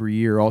view every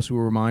year. Also a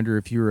reminder,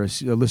 if you're a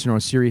listener on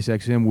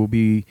SiriusXM, we'll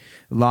be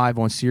live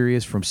on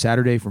Sirius from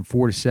Saturday from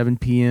 4 to 7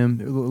 p.m.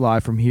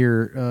 live from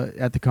here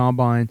at the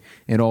Combine,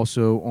 and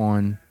also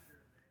on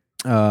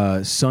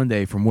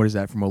Sunday from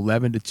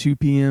 11 to 2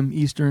 p.m.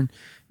 Eastern.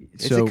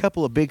 It's a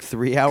couple of big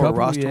 3-hour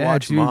Roster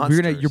Watch dude,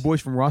 monsters. Your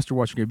boys from Roster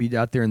Watch are going to be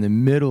out there in the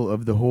middle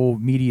of the whole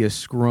media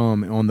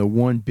scrum on the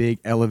one big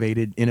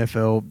elevated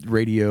NFL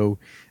radio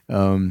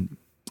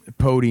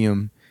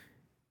podium.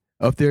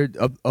 Up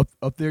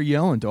there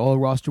yelling to all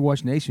Roster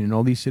Watch Nation and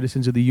all these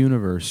citizens of the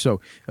universe. So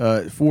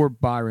for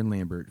Byron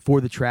Lambert, for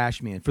the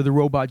Trash Man, for the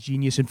Robot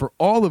Genius, and for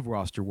all of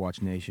Roster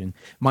Watch Nation,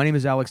 my name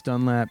is Alex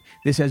Dunlap.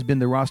 This has been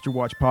the Roster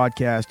Watch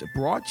Podcast,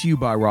 brought to you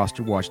by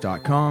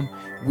RosterWatch.com.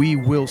 We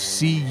will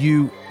see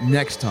you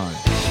next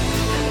time.